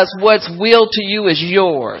 because what's willed to you is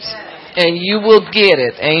yours, and you will get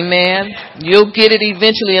it. Amen. You'll get it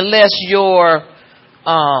eventually, unless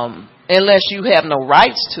you have no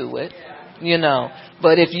rights to it.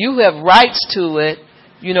 But if you have rights to it,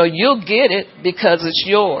 you'll get it because it's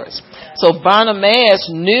yours. So Bartimaeus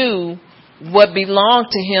knew what belonged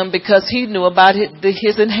to him because he knew about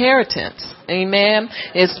his inheritance. Amen.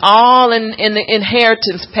 It's all in the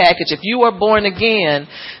inheritance package. If you are born again,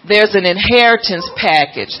 there's an inheritance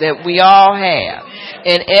package that we all have.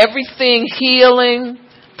 And everything, healing,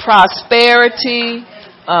 prosperity,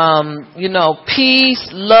 peace,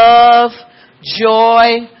 love,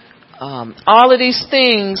 joy, all of these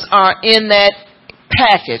things are in that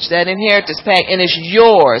package, that inheritance package, and it's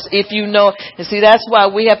yours if you know. And see, that's why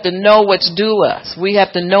we have to know what's due us. We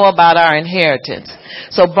have to know about our inheritance.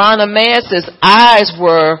 So Bartimaeus' eyes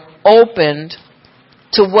were opened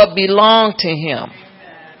to what belonged to him.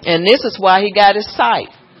 And this is why he got his sight.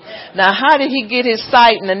 Now, how did he get his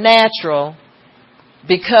sight in the natural?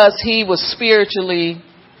 Because he was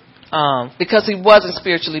because he wasn't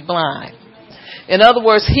spiritually blind. In other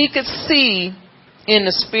words, he could see in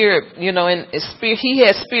the spirit, he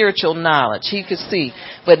had spiritual knowledge. He could see,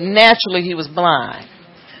 but naturally he was blind.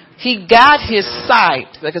 He got his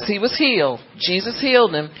sight because he was healed. Jesus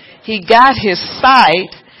healed him. He got his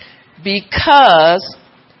sight because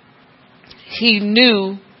he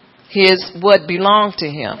knew what belonged to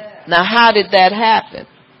him. Now, how did that happen?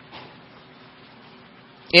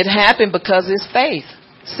 It happened because of his faith.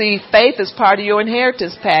 See, faith is part of your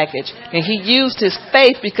inheritance package. And he used his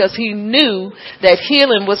faith because he knew that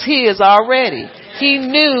healing was his already. He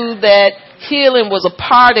knew that healing was a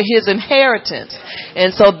part of his inheritance.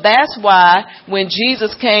 And so that's why when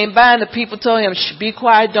Jesus came by and the people told him, be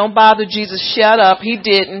quiet, don't bother Jesus, shut up. He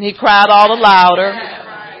didn't. He cried all the louder.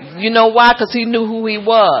 You know why? Because he knew who he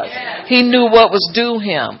was. He knew what was due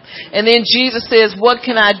him. And then Jesus says, what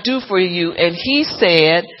can I do for you? And he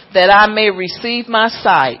said, that I may receive my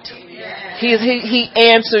sight. He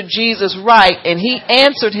answered Jesus right, and he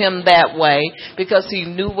answered him that way because he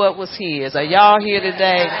knew what was his. Are y'all here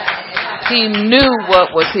today? He knew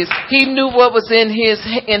what was his. He knew what was in his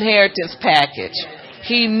inheritance package.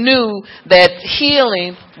 He knew that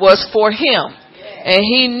healing was for him. And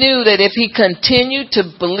he knew that if he continued to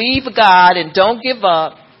believe God and don't give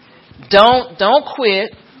up, don't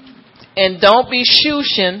quit, and don't be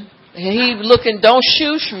shooshing. Don't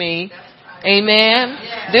shoosh me. Amen.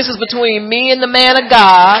 This is between me and the man of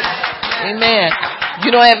God. Amen.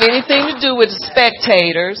 You don't have anything to do with the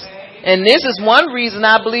spectators. And this is one reason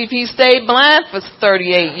I believe he stayed blind for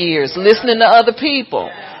 38 years, listening to other people.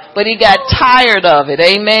 But he got tired of it.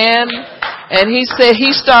 Amen. And he said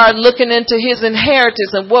he started looking into his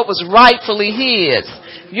inheritance and what was rightfully his.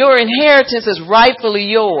 Your inheritance is rightfully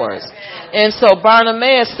yours. And so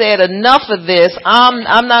Bartimaeus said, enough of this.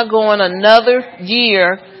 I'm not going another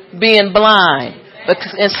year being blind.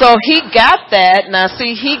 And so he got that. Now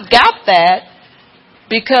see, he got that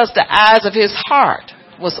because the eyes of his heart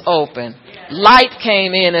was open. Light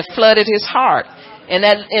came in and flooded his heart. And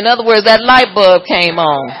that, in other words, that light bulb came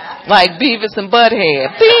on, like Beavis and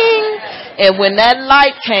Butthead. Bing! And when that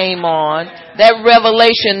light came on, that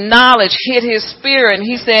revelation knowledge hit his spirit, and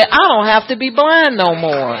he said, I don't have to be blind no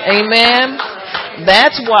more. Amen?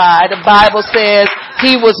 That's why the Bible says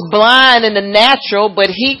he was blind in the natural, but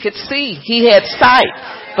he could see. He had sight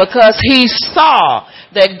because he saw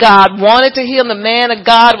that God wanted to heal. The man of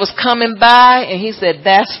God was coming by, and he said,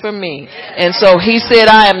 that's for me. And so he said,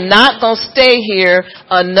 I am not going to stay here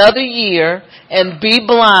another year and be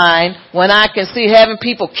blind when I can see having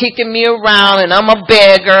people kicking me around and I'm a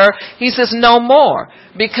beggar. He says, no more.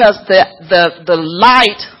 Because the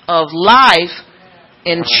light of life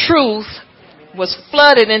and truth was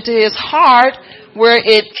flooded into his heart, where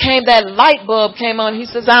it came, that light bulb came on. He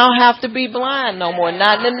says, I don't have to be blind no more,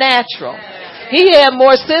 not in the natural. He had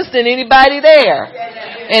more sense than anybody there.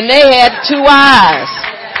 And they had 2 eyes.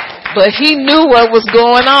 But he knew what was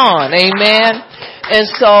going on. Amen. And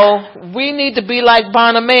so we need to be like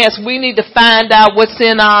Bartimaeus. We need to find out what's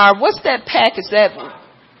in our, what's that package?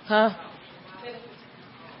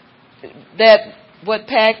 What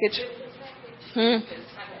package?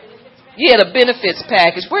 Yeah, the benefits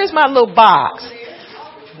package. Where's my little box?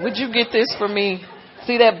 Would you get this for me?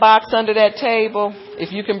 See that box under that table?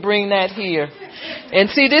 If you can bring that here. And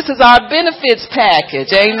see, this is our benefits package.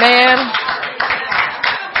 Amen.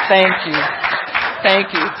 Thank you. Thank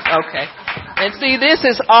you. Okay. And see, this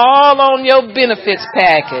is all on your benefits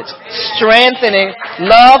package. Strengthening,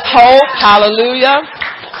 love, hope, hallelujah.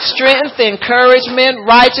 Strength, encouragement,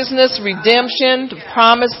 righteousness, redemption,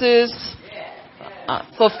 promises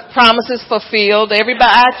fulfilled. Everybody,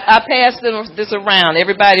 I passed this around.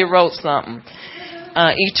 Everybody wrote something.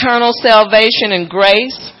 Eternal salvation and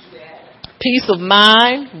grace, peace of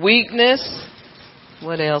mind, weakness.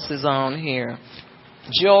 What else is on here?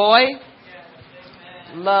 Joy,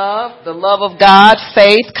 love, the love of God,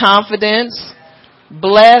 faith, confidence,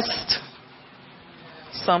 blessed,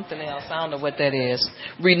 something else. I don't know what that is.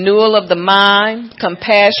 Renewal of the mind,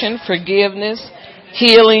 compassion, forgiveness,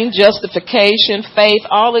 healing, justification, faith.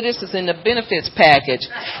 All of this is in the benefits package.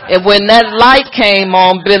 And when that light came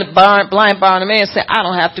on, blind Bartimaeus said, I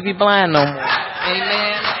don't have to be blind no more.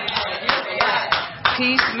 Amen.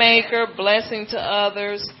 Peacemaker, blessing to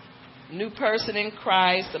others, new person in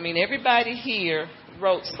Christ. I mean, everybody here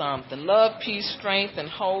wrote something. Love, peace, strength, and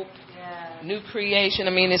hope. New creation.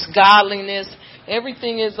 I mean, it's godliness.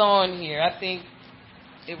 Everything is on here. I think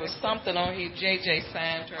it was something on here. JJ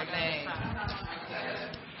signed her name.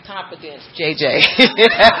 Confidence, JJ.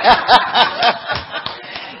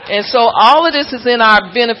 And so all of this is in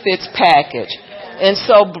our benefits package. And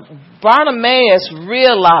so Bartimaeus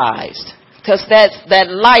realized, because that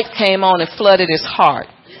light came on and flooded his heart.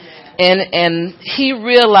 And he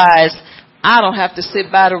realized, I don't have to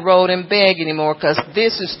sit by the road and beg anymore, because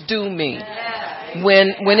this is due me.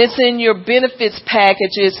 When it's in your benefits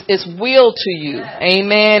package, it's willed to you.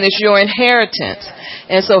 Amen. It's your inheritance.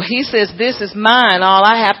 And so he says, this is mine. All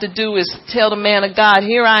I have to do is tell the man of God,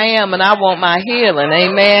 here I am, and I want my healing.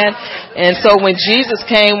 Amen. And so when Jesus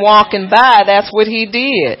came walking by, that's what he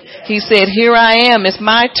did. He said, here I am. It's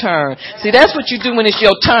my turn. See, that's what you do when it's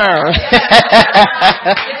your turn.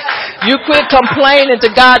 You quit complaining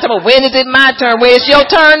to God, when is it my turn? Well, it's your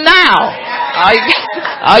turn now.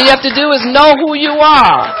 All you have to do is know who you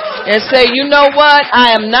are and say, you know what?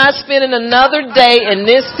 I am not spending another day in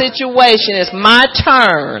this situation. It's my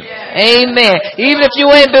turn. Amen. Even if you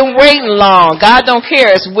ain't been waiting long, God don't care.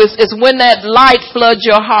 It's when that light floods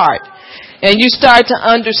your heart and you start to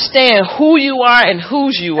understand who you are and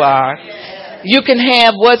whose you are. You can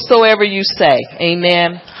have whatsoever you say.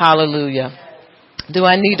 Amen. Hallelujah. Do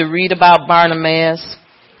I need to read about Bartimaeus?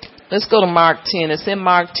 Let's go to Mark 10. It's in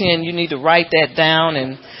Mark 10. You need to write that down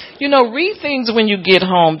and, read things when you get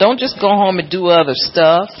home. Don't just go home and do other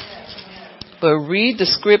stuff, but read the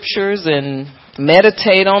scriptures and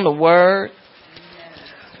meditate on the word.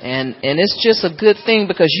 And it's just a good thing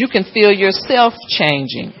because you can feel yourself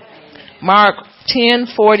changing. Mark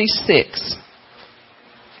 10:46.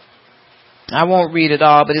 I won't read it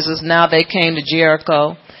all, but it says, now they came to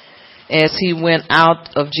Jericho. As he went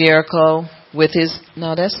out of Jericho, with his,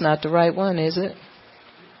 no, that's not the right one, is it?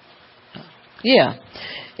 Yeah.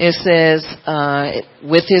 It says,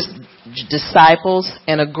 with his disciples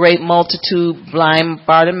and a great multitude, blind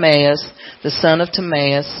Bartimaeus, the son of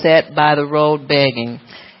Timaeus, sat by the road begging.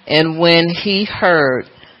 And when he heard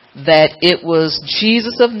that it was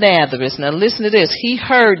Jesus of Nazareth, now listen to this, he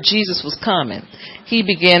heard Jesus was coming. He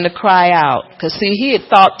began to cry out, because see, he had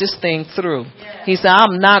thought this thing through. He said,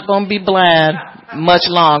 I'm not going to be blind much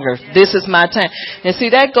longer. This is my time. And see,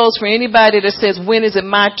 that goes for anybody that says, when is it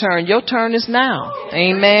my turn? Your turn is now.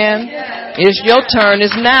 Amen. It's your turn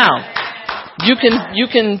is now. You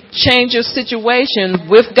can change your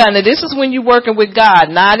situation with God. Now, this is when you're working with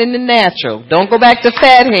God, not in the natural. Don't go back to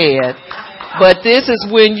fathead. But this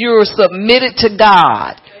is when you're submitted to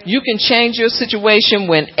God. You can change your situation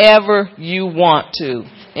whenever you want to.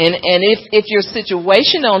 And if your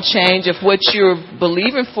situation don't change, if what you're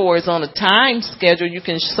believing for is on a time schedule, you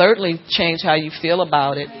can certainly change how you feel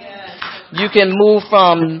about it. You can move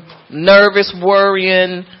from nervous,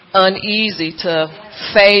 worrying, uneasy to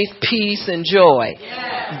faith, peace, and joy.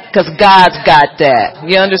 Because God's got that.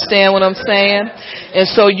 You understand what I'm saying? And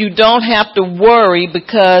so you don't have to worry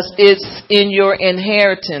because it's in your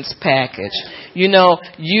inheritance package. You know,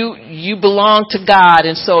 you belong to God,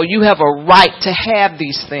 and so you have a right to have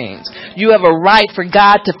these things. You have a right for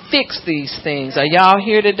God to fix these things. Are y'all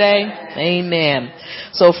here today? Amen.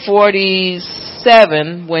 So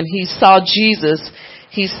 47, when he saw Jesus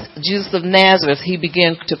of Nazareth, he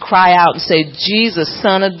began to cry out and say, Jesus,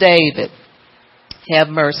 son of David, have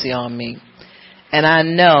mercy on me. And I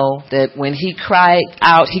know that when he cried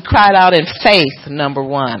out in faith, number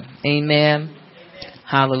one. Amen.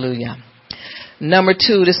 Hallelujah. Number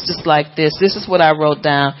two, this is just like this. This is what I wrote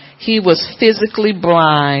down. He was physically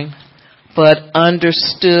blind, but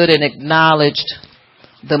understood and acknowledged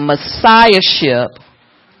the messiahship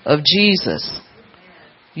of Jesus.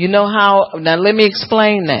 You know how, now let me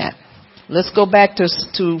explain that. Let's go back to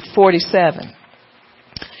 47.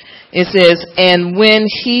 It says, and when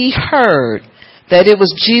he heard that it was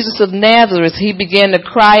Jesus of Nazareth, he began to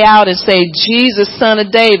cry out and say, Jesus, son of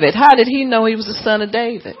David. How did he know he was the son of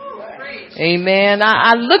David? Amen.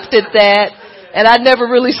 I looked at that, and I'd never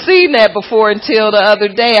really seen that before until the other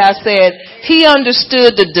day. I said, he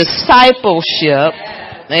understood the discipleship,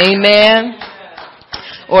 amen,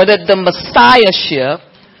 or the messiahship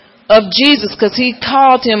of Jesus, because he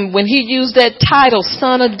called him, when he used that title,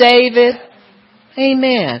 son of David,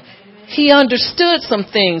 amen, he understood some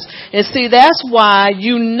things. And see, that's why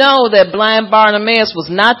you know that blind Bartimaeus was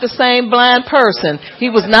not the same blind person. He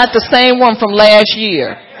was not the same one from last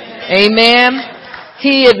year. Amen.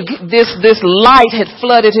 He had, this light had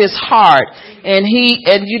flooded his heart, and he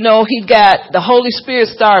got, the Holy Spirit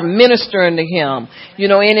started ministering to him,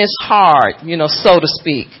 in his heart, so to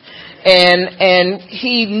speak. And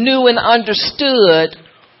he knew and understood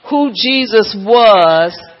who Jesus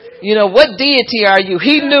was. What deity are you?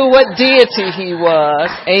 He knew what deity he was.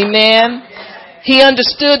 Amen. He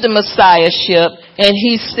understood the messiahship, and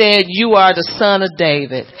he said, you are the son of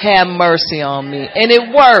David. Have mercy on me. And it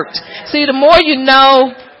worked. See, the more you know,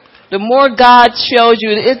 the more God shows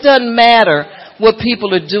you. It doesn't matter what people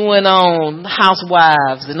are doing on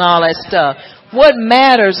Housewives and all that stuff. What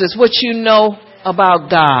matters is what you know about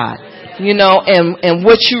God, and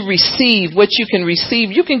what you receive, what you can receive.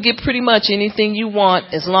 You can get pretty much anything you want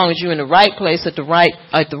as long as you're in the right place at the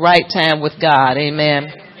right time with God. Amen.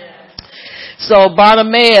 So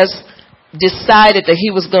Bartimaeus decided that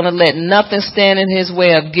he was going to let nothing stand in his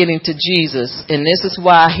way of getting to Jesus. And this is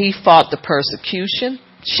why he fought the persecution.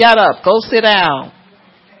 Shut up. Go sit down.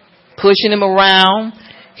 Pushing him around.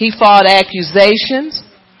 He fought accusations.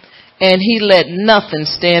 And he let nothing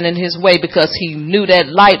stand in his way because he knew that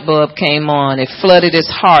light bulb came on. It flooded his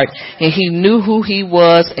heart. And he knew who he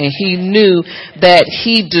was. And he knew that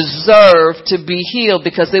he deserved to be healed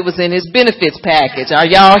because it was in his benefits package. Are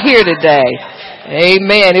y'all here today?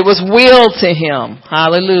 Amen. It was willed to him.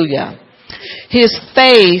 Hallelujah. His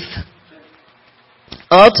faith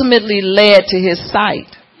ultimately led to his sight.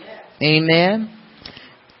 Amen.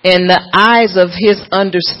 And the eyes of his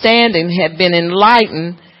understanding had been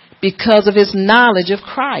enlightened because of his knowledge of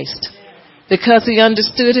Christ, because he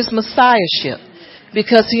understood his messiahship,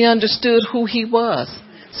 because he understood who he was.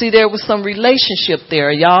 See, there was some relationship there.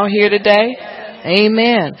 Are y'all here today?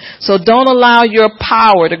 Amen. So don't allow your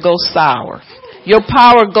power to go sour. Your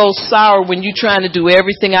power goes sour when you're trying to do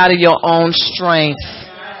everything out of your own strength.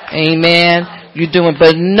 Amen. You're doing,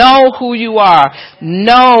 but know who you are.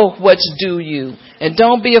 Know what's due you. And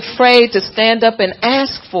don't be afraid to stand up and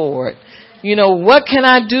ask for it. What can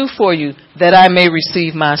I do for you that I may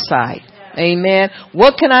receive my sight? Amen.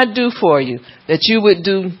 What can I do for you that you would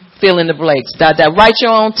do? Fill in the blanks. Write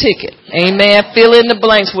your own ticket. Amen. Fill in the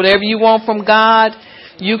blanks. Whatever you want from God,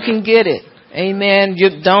 you can get it. Amen.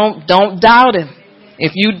 You don't doubt him.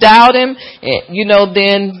 If you doubt him,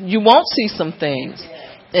 then you won't see some things.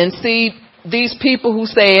 And see, these people who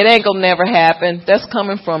say it ain't gonna never happen, that's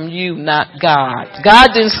coming from you, not God.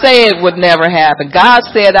 God didn't say it would never happen. God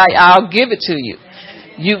said, I'll give it to you.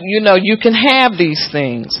 You can have these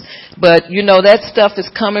things. But, that stuff is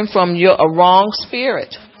coming from a wrong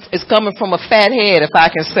spirit. It's coming from a fat head, if I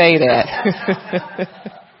can say that.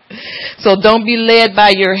 So don't be led by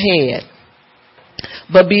your head,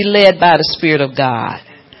 but be led by the Spirit of God.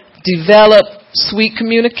 Develop sweet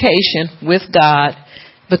communication with God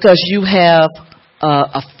because you have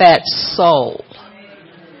a fat soul.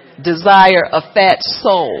 Desire a fat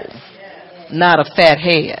soul, not a fat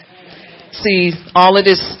head. See, all of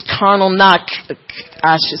this carnal knowledge,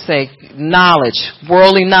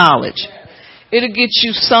 worldly knowledge. It'll get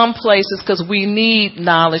you some places because we need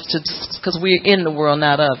knowledge because we're in the world,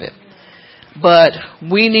 not of it. But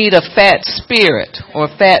we need a fat spirit or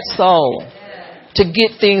fat soul to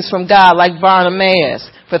get things from God, like Bartimaeus.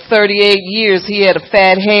 For 38 years, he had a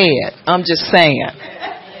fat head. I'm just saying.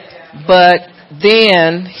 But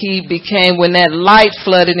then he became, when that light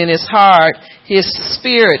flooded in his heart, his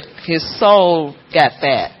spirit, his soul got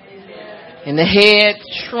fat. And the head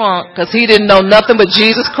shrunk because he didn't know nothing but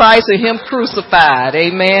Jesus Christ and him crucified.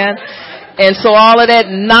 Amen. And so all of that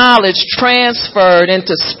knowledge transferred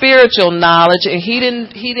into spiritual knowledge, and he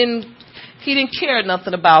didn't care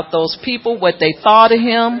nothing about those people, what they thought of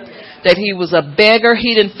him, that he was a beggar.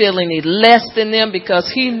 He didn't feel any less than them because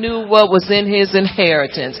he knew what was in his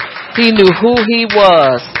inheritance. He knew who he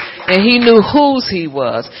was. And he knew whose he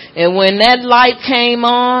was. And when that light came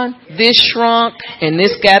on, this shrunk and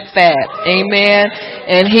this got fat. Amen.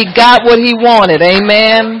 And he got what he wanted.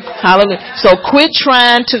 Amen. Hallelujah. So quit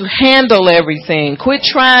trying to handle everything. Quit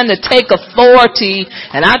trying to take authority.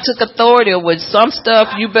 And I took authority with some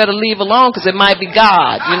stuff you better leave alone because it might be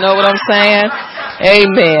God. You know what I'm saying?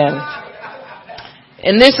 Amen.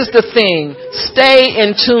 And this is the thing. Stay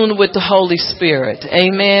in tune with the Holy Spirit.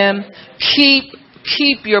 Amen. Keep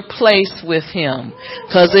your place with him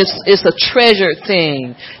because it's a treasured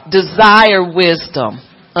thing. Desire wisdom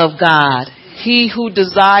of God. He who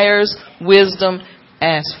desires wisdom,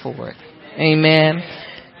 ask for it. Amen.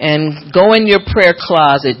 And go in your prayer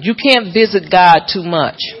closet. You can't visit God too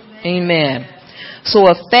much. Amen. So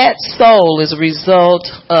a fat soul is a result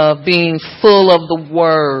of being full of the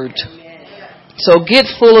Word. So get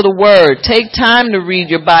full of the Word. Take time to read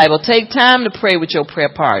your Bible. Take time to pray with your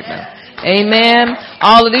prayer partner. Amen.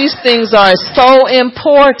 All of these things are so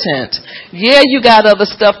important. Yeah, you got other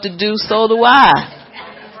stuff to do. So do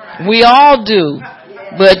I. We all do.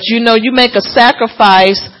 But you make a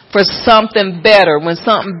sacrifice for something better. When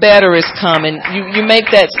something better is coming, you make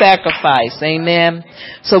that sacrifice. Amen.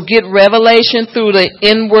 So get revelation through the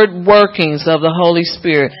inward workings of the Holy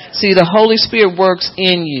Spirit. See, the Holy Spirit works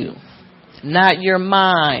in you, not your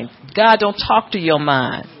mind. God don't talk to your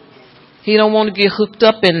mind. He don't want to get hooked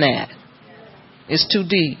up in that. It's too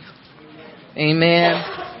deep. Amen.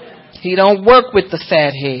 He don't work with the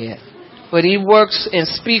fat head, but he works and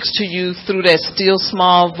speaks to you through that still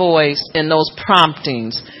small voice and those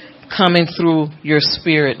promptings coming through your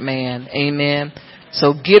spirit, man. Amen.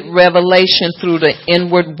 So get revelation through the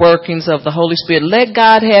inward workings of the Holy Spirit. Let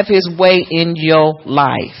God have his way in your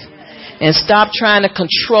life. And stop trying to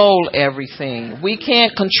control everything. We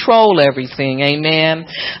can't control everything. Amen.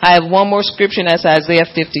 I have one more scripture, and that's Isaiah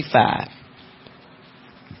 55.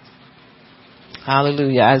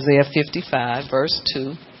 Hallelujah. Isaiah 55, verse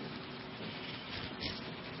 2.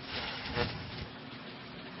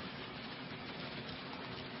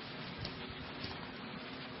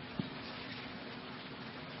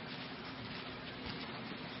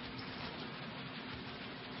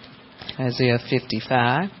 Isaiah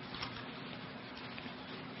 55.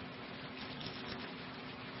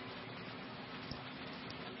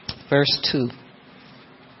 Verse 2.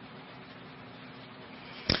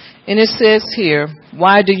 And it says here,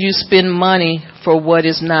 why do you spend money for what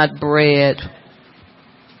is not bread,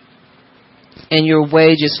 and your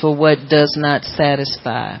wages for what does not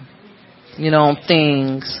satisfy? On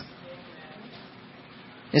things.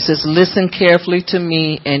 It says, listen carefully to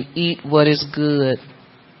me and eat what is good.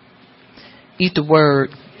 Eat the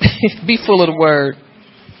word. Be full of the word.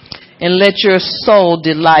 And let your soul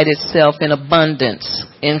delight itself in abundance.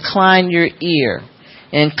 Incline your ear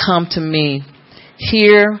and come to me.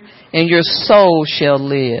 Hear, and your soul shall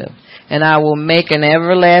live. And I will make an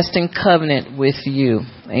everlasting covenant with you.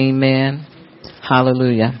 Amen.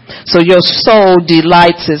 Hallelujah. So your soul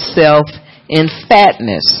delights itself in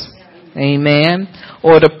fatness. Amen.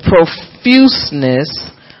 Or the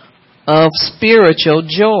profuseness of spiritual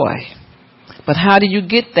joy. But how do you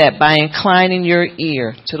get that? By inclining your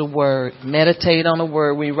ear to the word. Meditate on the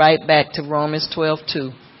word. We write back to Romans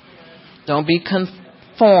 12:2. Don't be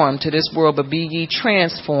conformed to this world, but be ye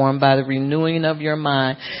transformed by the renewing of your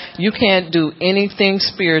mind. You can't do anything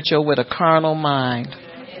spiritual with a carnal mind,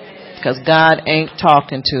 because God ain't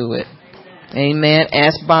talking to it. Amen.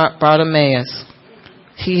 Ask Bartimaeus.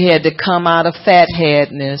 He had to come out of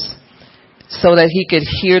fatheadness so that he could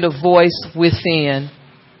hear the voice within.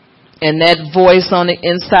 And that voice on the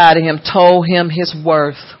inside of him told him his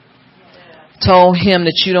worth. Told him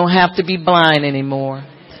that you don't have to be blind anymore.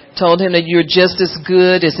 Told him that you're just as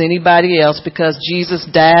good as anybody else, because Jesus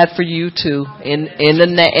died for you too. In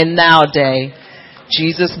nowadays,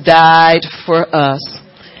 Jesus died for us.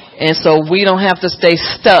 And so we don't have to stay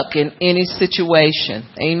stuck in any situation.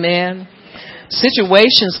 Amen.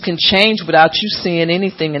 Situations can change without you seeing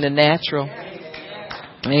anything in the natural.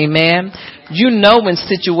 Amen. You know when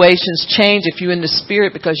situations change if you're in the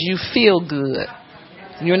spirit, because you feel good.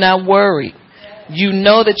 You're not worried. You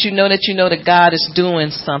know that God is doing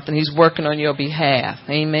something. He's working on your behalf.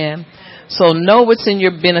 Amen. So know what's in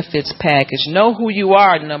your benefits package. Know who you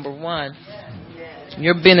are, number one.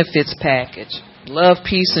 Your benefits package. Love,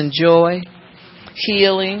 peace, and joy.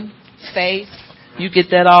 Healing, faith. You get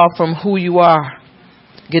that all from who you are.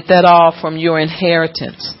 Get that all from your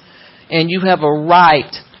inheritance. And you have a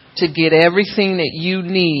right to get everything that you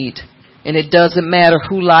need. And it doesn't matter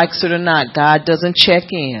who likes it or not. God doesn't check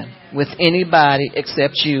in with anybody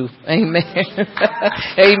except you. Amen.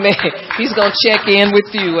 Amen. He's going to check in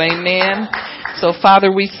with you. Amen. So,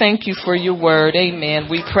 Father, we thank you for your word. Amen.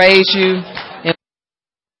 We praise you.